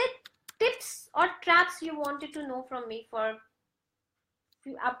Abhishek, is it tips or traps you wanted to know from me for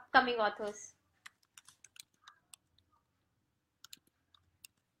few upcoming authors?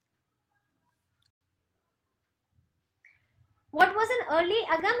 What was an early,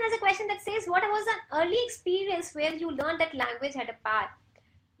 Agam has a question that says, what was an early experience where you learned that language had a power?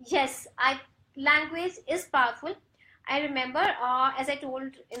 Yes, language is powerful. I remember, as I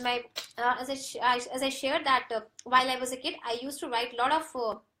told in my, as I shared that while I was a kid, I used to write a lot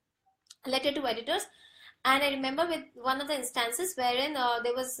of letter to editors, and I remember with one of the instances wherein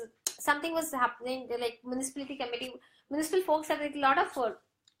there was something was happening, like municipal folks had a lot of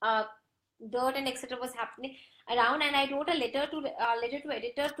dirt and etc. was happening around, and I wrote a letter to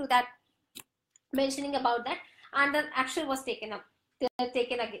editor to that, mentioning about that, and the action was taken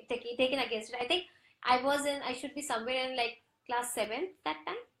against it. I think I should be somewhere in like class 7 that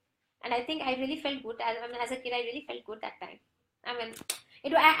time, and I think I really felt good. As a kid, I really felt good that time. I mean,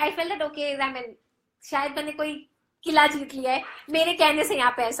 I felt that okay, I mean, शायद मैंने कोई किला जीत लिया है, मेरे कहने से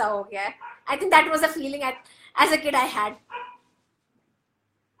यहाँ पे ऐसा हो गया है. I think that was a feeling as a kid I had.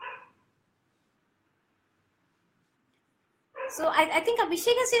 So I think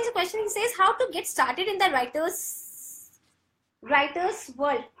Abhishek has changed the question. He says, how to get started in the writer's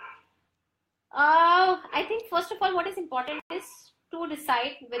world. I think first of all, what is important is to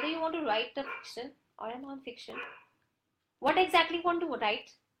decide whether you want to write a fiction or a non-fiction. What exactly you want to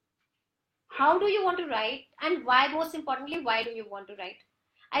write? How do you want to write? And why, most importantly, why do you want to write?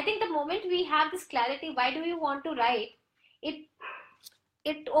 I think the moment we have this clarity, why do you want to write,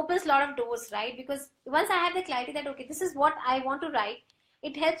 it opens a lot of doors, right? Because once I have the clarity that, okay, this is what I want to write,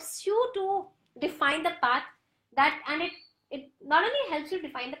 it helps you to define the path that, and it not only helps you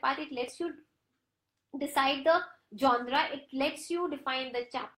define the path, it lets you decide the genre, it lets you define the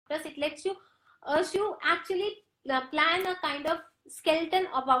chapters, it lets you actually plan a kind of skeleton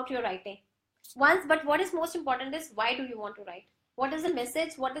about your writing. But what is most important is, why do you want to write? What is the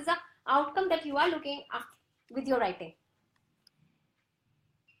message? What is the outcome that you are looking at with your writing?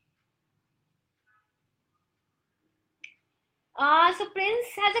 So Prince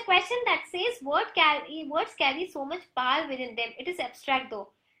has a question that says, words carry so much power within them. It is abstract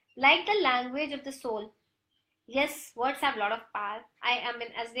though, like the language of the soul. Yes, words have a lot of power. I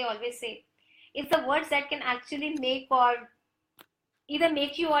mean, as they always say, it's the words that can actually make or either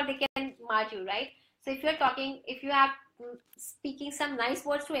make you or they can mar you, right? So if you're talking, if you are speaking some nice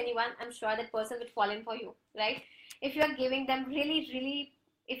words to anyone, I'm sure that person will fall in for you, right? If you are giving them really,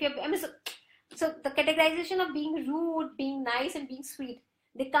 if you're, I mean, so the categorization of being rude, being nice, and being sweet,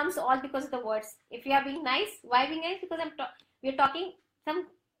 they comes all because of the words. If you are being nice, why being nice? Because we're talking some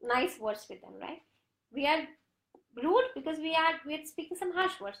nice words with them, right? We are rude because we're speaking some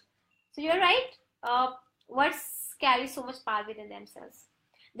harsh words. So you're right. Words carry so much power within themselves.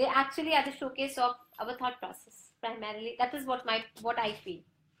 They actually are the showcase of our thought process. Primarily, that is what I feel.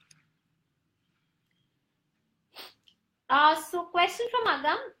 So question from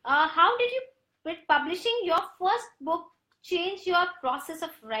Agam: how did you, with publishing your first book, change your process of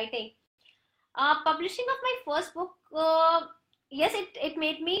writing? Publishing of my first book, yes, it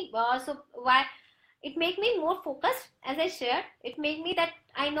made me it made me more focused, as I shared. It made me that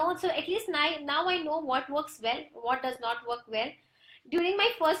I know, so at least now I know what works well, what does not work well. During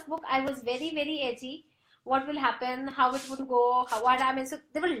my first book, I was very edgy. What will happen, how it would go, so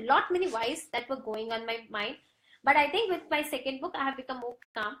there were many whys that were going on my mind. But I think with my second book, I have become more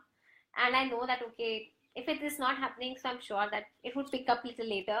calm, and I know that, okay, if it is not happening, so I'm sure that it would pick up a little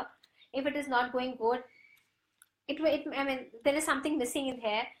later. If it is not going good, I mean, there is something missing in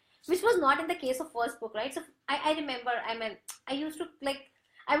here, which was not in the case of first book, right? So I remember, I mean, I used to, like,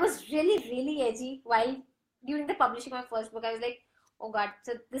 I was really edgy while during the publishing of my first book. I was like, oh God,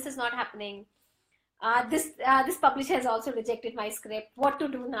 so this is not happening. This publisher has also rejected my script. What to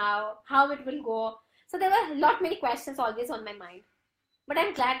do now? How it will go? So there were many questions always on my mind. But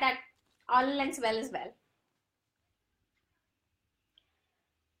I'm glad that all ends well as well.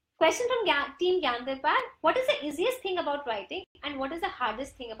 Question from Team Gyandirpal: what is the easiest thing about writing, and what is the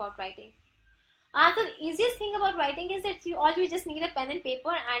hardest thing about writing? So the easiest thing about writing is that you just need a pen and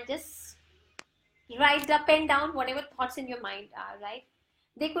paper and just write the pen down whatever thoughts in your mind are, right?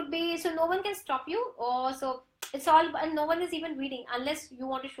 They could be, so no one can stop you, or so it's all, and no one is even reading unless you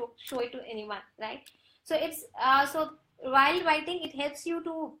want to show it to anyone, right? So it's so while writing, it helps you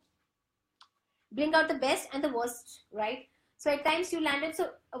to bring out the best and the worst, right? So at times you landed,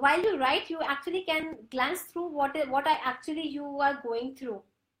 so while you write, you actually can glance through what you are going through.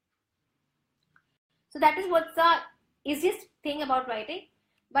 So that is what's the easiest thing about writing.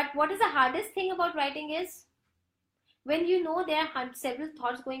 But what is the hardest thing about writing is when you know there are several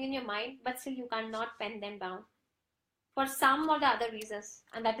thoughts going in your mind, but still you cannot pen them down for some or the other reasons.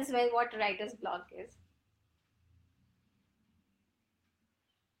 And that is where what writer's block is.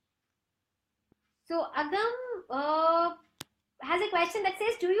 So Agam has a question that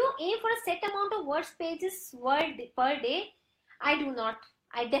says, do you aim for a set amount of pages per day? I do not.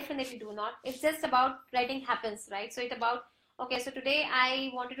 I definitely do not. It's just about writing happens, right? So it's about, okay, so today I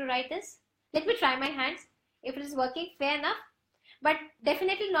wanted to write this. Let me try my hands. If it is working, fair enough. But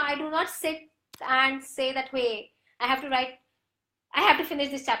definitely no, I do not sit and say that, hey, I have to finish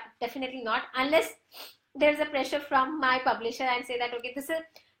this chapter. Definitely not. Unless there is a pressure from my publisher and say that, okay, this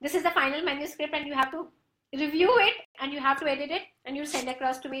is the final manuscript and you have to review it and you have to edit it and you send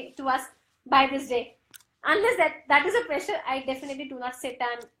across to us by this day. Unless that is a pressure, I definitely do not sit,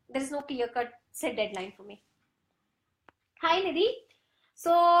 and there is no clear-cut set deadline for me. Hi Nidhi.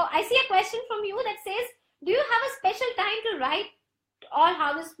 So I see a question from you that says, do you have a special time to write, or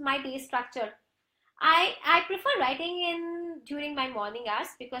how is my day structured? I prefer writing in during my morning hours,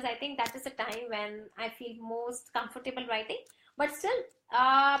 because I think that is the time when I feel most comfortable writing. But still,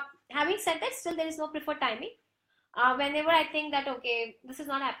 having said that, still there is no preferred timing. Whenever I think that okay, this is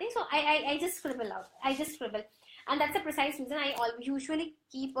not happening, so I just scribble out. I just scribble, and that's the precise reason I usually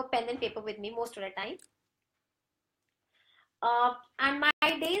keep a pen and paper with me most of the time. And my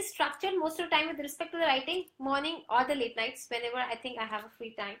day is structured most of the time with respect to the writing, morning or the late nights. Whenever I think I have a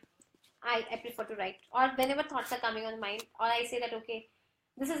free time, I prefer to write, or whenever thoughts are coming on mind, or I say that okay,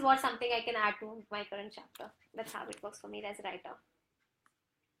 this is what something I can add to my current chapter. That's how it works for me as a writer.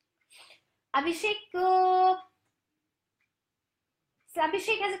 Abhishek, so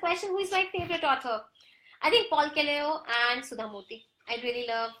Abhishek has a question: who is my favorite author? I think Paul Coelho and Sudha Murty. I really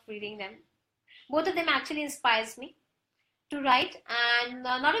love reading them. Both of them actually inspires me to write, and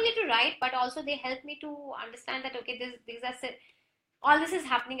not only to write, but also they help me to understand that okay, these are all this is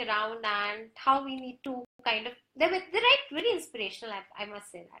happening around, and how we need to kind of they write very inspirational. I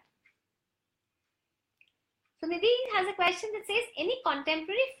must say that. So Nidhi has a question that says, any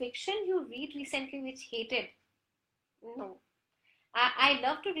contemporary fiction you read recently which hated? No, I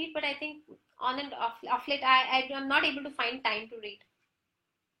love to read, but I think on and off late I am not able to find time to read.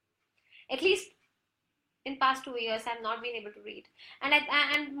 At least in past 2 years, I've not been able to read,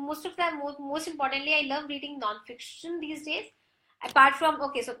 and most of them, most importantly, I love reading non-fiction these days. Apart from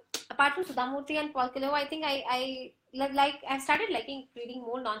Sudha Murty and Paul Coelho, I think I've started liking reading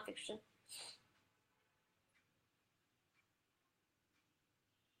more non-fiction.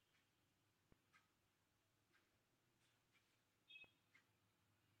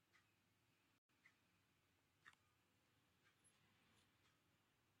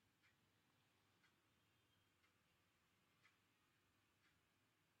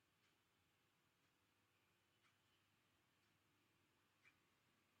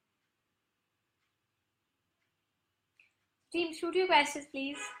 Team, shoot your questions,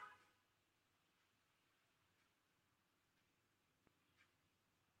 please.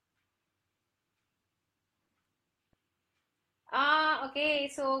 Okay.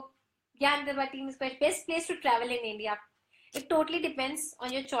 So, yeah, the team is best place to travel in India. It totally depends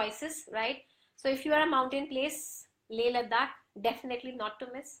on your choices, right? So, if you are a mountain place, Leh Ladakh, definitely not to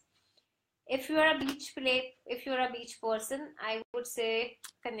miss. If you are a if you are a beach person, I would say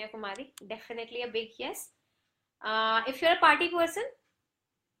Kanyakumari, definitely a big yes. If you're a party person,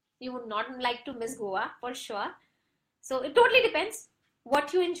 you would not like to miss Goa for sure. So it totally depends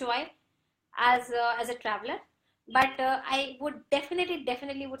what you enjoy as a traveler. But I would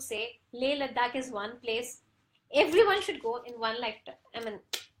definitely would say Leh Ladakh is one place everyone should go in one lifetime. I mean,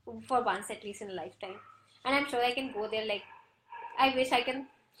 for once at least in a lifetime. And I'm sure I can go there. Like, I wish I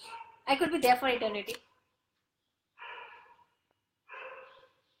could be there for eternity.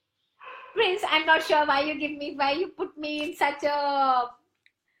 Prince, I'm not sure why you put me in such a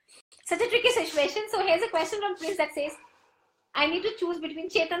tricky situation. So here's a question from Prince that says, I need to choose between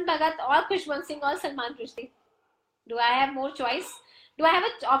Chetan Bhagat or Khushwant Singh or Salman Rushdie. Do I have more choice? Do I have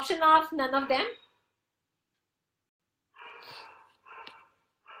an option of none of them?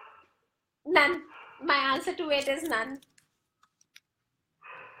 None. My answer to it is none.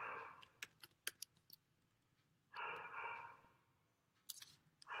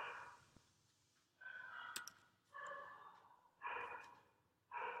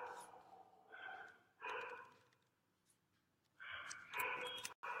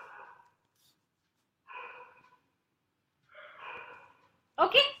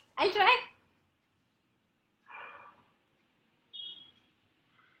 Okay, I'll try.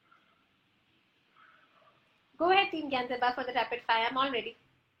 Go ahead, Team Gyanzeba, for the rapid fire. I'm all ready.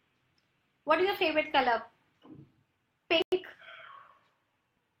 What is your favorite color? Pink.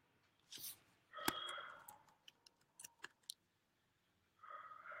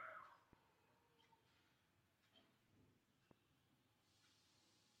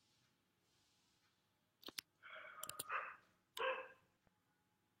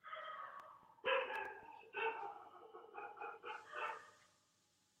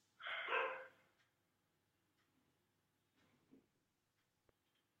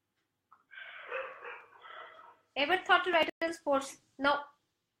 Ever thought to write in sports? No.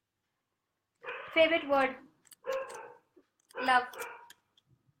 Favorite word? Love.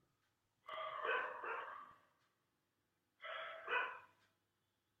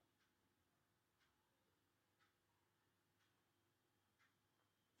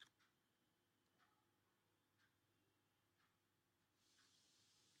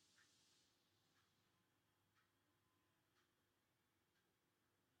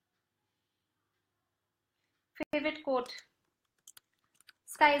 Favorite quote?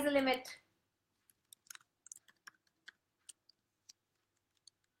 Sky is the limit.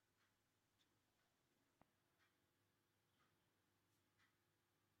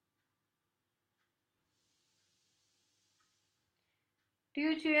 Do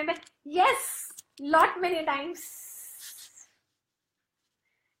you remember? Yes, lot many times.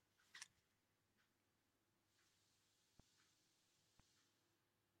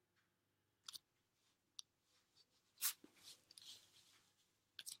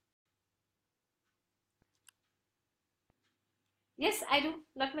 Yes, I do.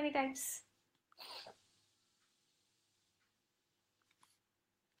 Lot many times.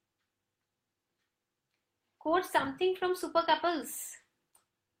 Quote something from super couples.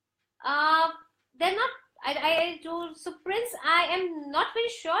 Uh, they're not. I do. So Prince, I am not very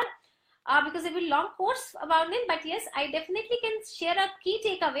sure. Because there will be long quotes about him, but yes, I definitely can share a key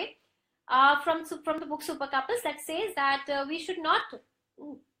takeaway from the book Super Couples that says that we should not,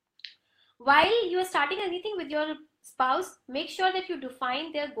 while you are starting anything with your spouse, make sure that you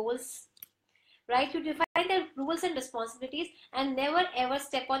define their goals, right? You define their rules and responsibilities, and never ever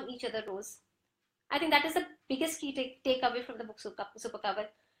step on each other's toes. I think that is the biggest key takeaway from the book Super Couple,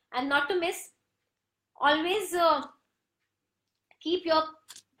 and not to miss, always keep your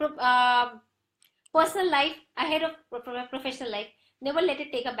uh, personal life ahead of professional life. Never let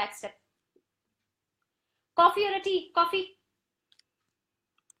it take a back step. Coffee or a tea? Coffee.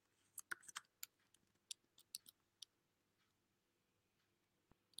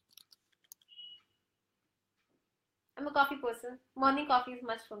 I'm a coffee person. Morning coffee is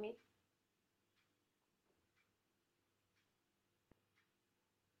much for me.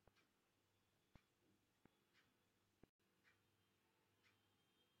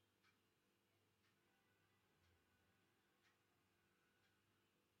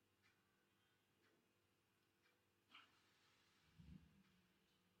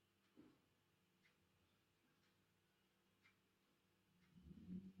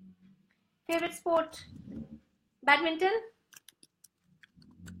 Favorite sport? Badminton.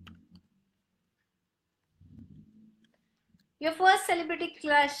 Your first celebrity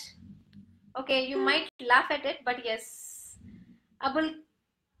crush? Okay, you might laugh at it, but yes, Abul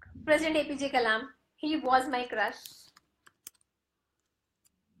President APJ Kalam. He was my crush.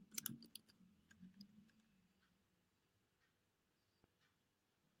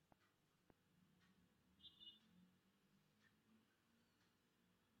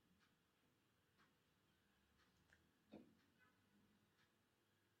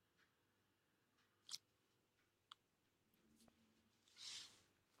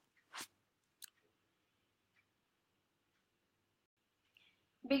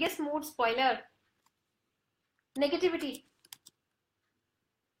 Biggest mood spoiler? Negativity.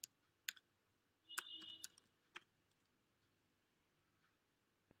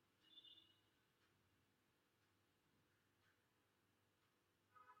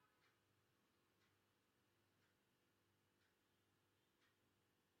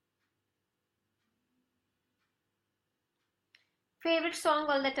 Favorite song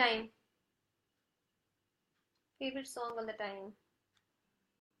all the time? Favorite song all the time?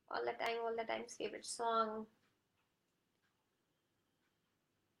 All the time's favorite song.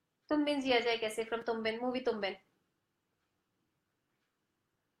 Tumbin Jiya Jai Kaise from Tumbin, movie Tumbin.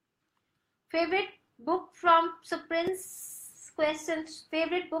 Favorite book from, so Prince questions,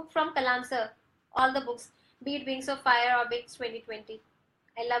 favorite book from Kalam sir? All the books, be it Wings of Fire or Bits 2020.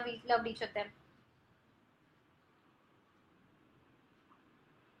 I loved each of them.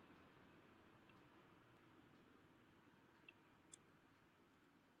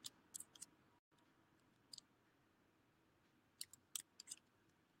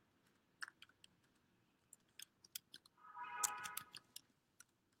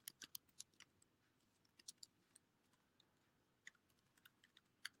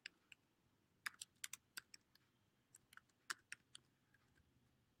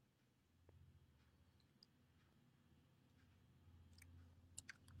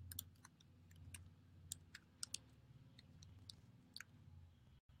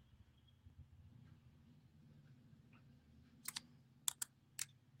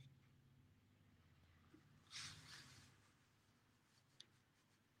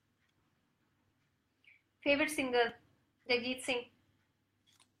 Favorite singer? Jagjit Singh.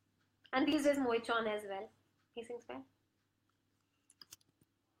 And these days Mohit Chauhan as well. He sings well.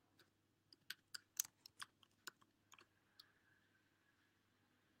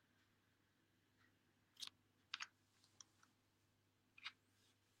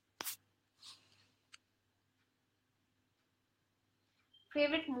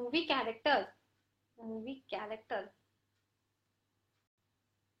 Favorite movie character? Movie character.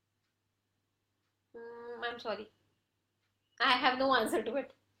 I'm sorry. I have no answer to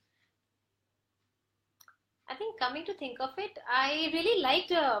it. I think coming to think of it, I really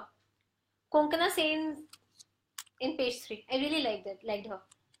liked Konkana Sen's in page 3. I really liked it, liked her.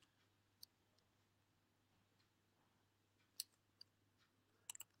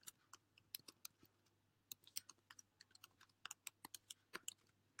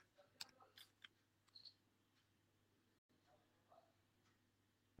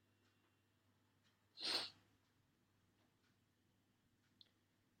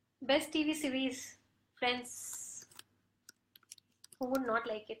 Best TV series, Friends. Who would not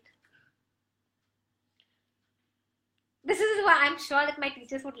like it? This is why I'm sure that my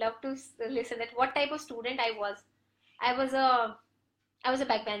teachers would love to listen. That what type of student I was. I was a I was a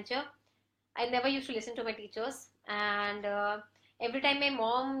backbencher. I never used to listen to my teachers, and every time my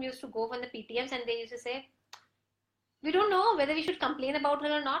mom used to go on the PTMs, and they used to say, "We don't know whether we should complain about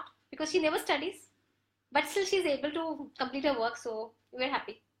her or not because she never studies, but still she's able to complete her work, so we're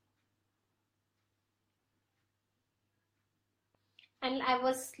happy." And I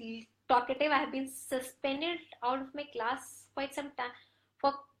was talkative. I have been suspended out of my class quite some time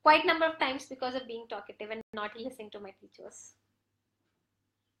for quite number of times because of being talkative and not listening to my teachers.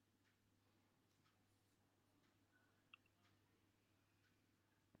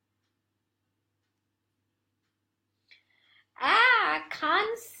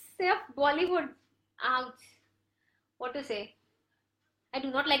 Can't say of Bollywood. Ouch. What to say? I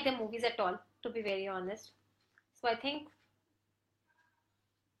do not like the movies at all, to be very honest. So I think,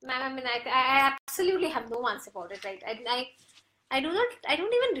 I mean, I absolutely have no answer about it, right? I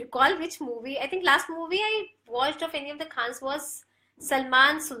don't even recall which movie. I think last movie I watched of any of the Khans was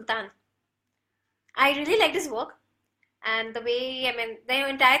Salman Sultan. I really liked his work and the way, I mean, the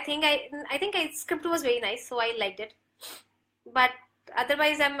entire thing, I think his script was very nice, so I liked it. But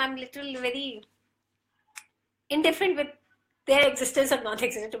otherwise, I'm literally very indifferent with their existence or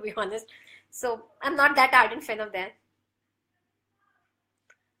non-existence, to be honest. So I'm not that ardent fan of them.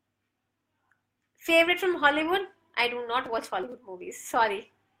 Favorite from Hollywood? I do not watch Hollywood movies.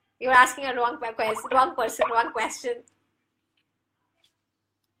 Sorry. You're asking a wrong person, wrong question.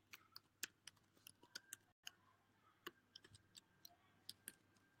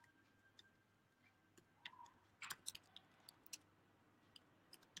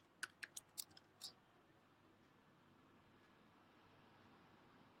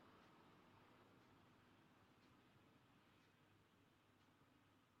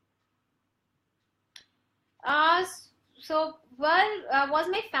 Uh, was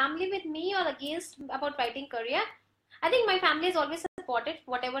my family with me or against about writing career? I think my family has always supported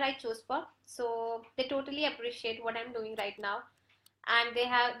whatever I chose for. So they totally appreciate what I'm doing right now, and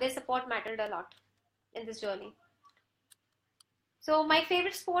their support mattered a lot in this journey. So my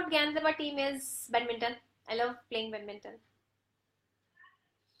favorite sport, Ganzaba team, is badminton. I love playing badminton.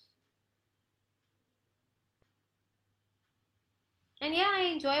 And yeah, I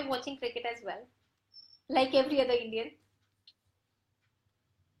enjoy watching cricket as well, like every other Indian.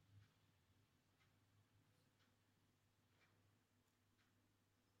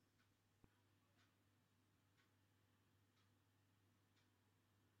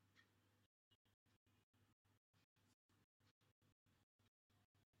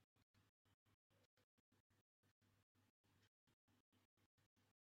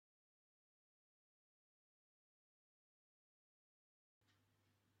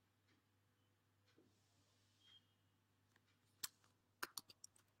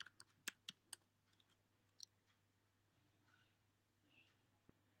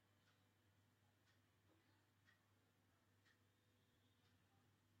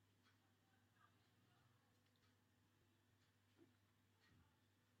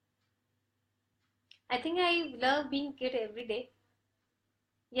 I think I love being kid every day.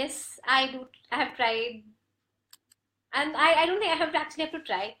 Yes, I do. I have tried, and I don't think I have to actually have to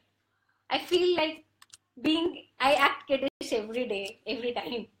try. I feel like I act kiddish every day, every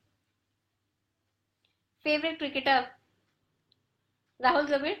time. Favorite cricketer: Rahul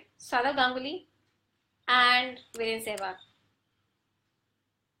Dravid, Saurav Ganguly, and Viren Sehwag.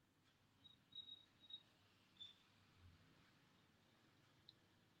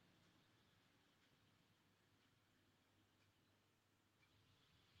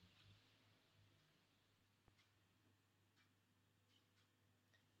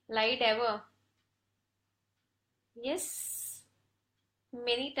 Light ever. Yes,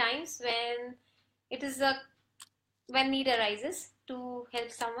 many times it is a when need arises to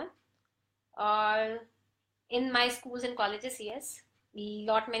help someone, or in my schools and colleges, yes,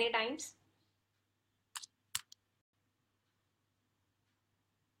 lot many times.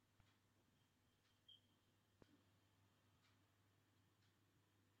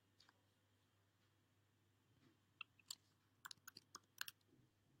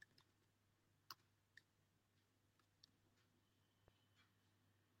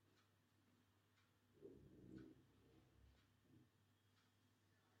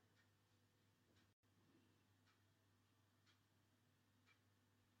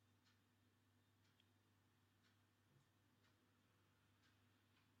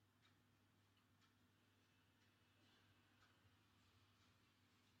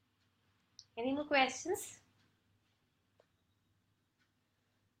 Any more questions?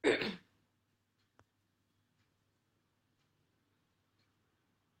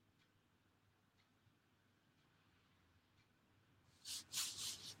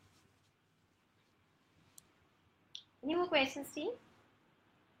 Any more questions, team?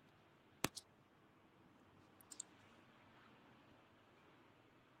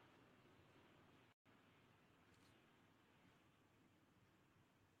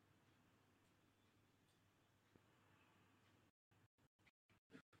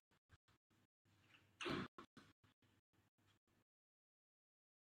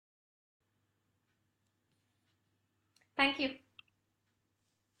 Thank you.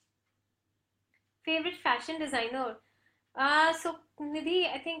 Favorite fashion designer? So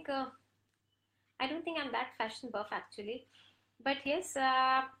Nidhi, I think I don't think I'm that fashion buff actually, but yes,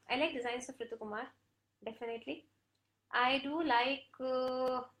 I like designs of Ritu Kumar, definitely. I do like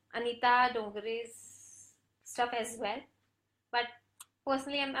Anita Dongare's stuff as well, but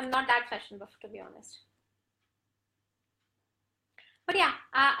personally, I'm not that fashion buff to be honest. But yeah,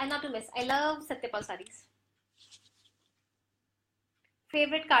 and not to miss, I love Satyapal sarees.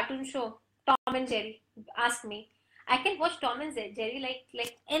 Favorite cartoon show? Tom and Jerry. Ask me. I can watch Tom and Jerry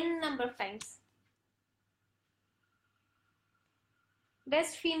like n number of times.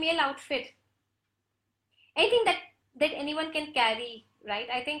 Best female outfit? Anything that anyone can carry, right?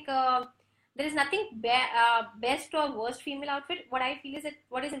 I think there is nothing best or worst female outfit. What I feel is that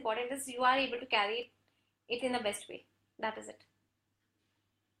what is important is you are able to carry it in the best way. That is it.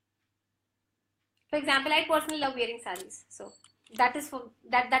 For example, I personally love wearing sarees, so that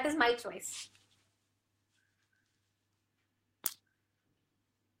is my choice.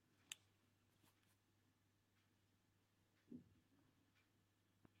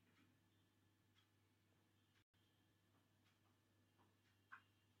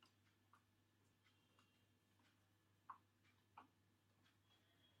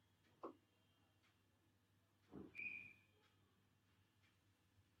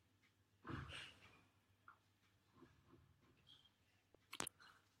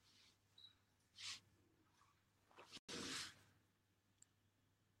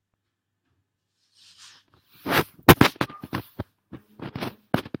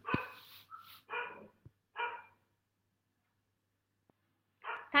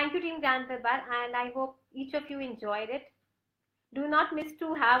 Thank you, Team Grand Darbar, and I hope each of you enjoyed it. Do not miss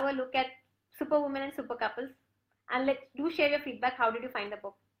to have a look at Superwoman and Super Couples, and do share your feedback. How did you find the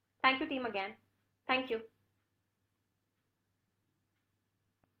book? Thank you, team, again. Thank you.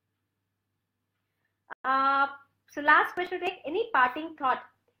 Uh, so last question, Rick. Any parting thought?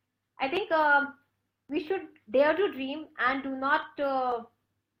 I think we should dare to dream and do not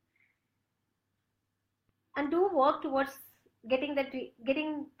and do work towards getting that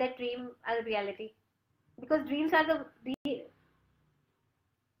dream as a reality. Because dreams are the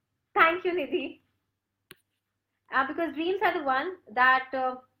thank you, Nidhi. Because dreams are the one that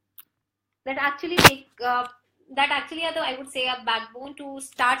actually make that actually are the, I would say, a backbone to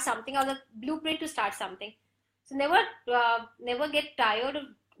start something or the blueprint to start something. So never get tired of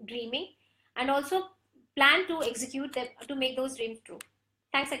dreaming, and also plan to execute them to make those dreams true.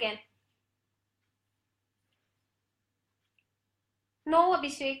 Thanks again. No,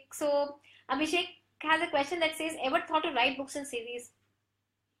 Abhishek. So Abhishek has a question that says, ever thought to write books and series?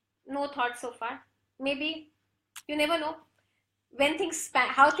 No thought so far. Maybe, you never know when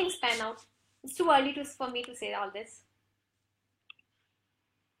how things pan out. It's too early for me to say all this.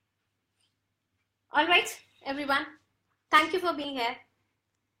 All right, everyone. Thank you for being here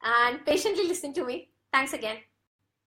and patiently listening to me. Thanks again.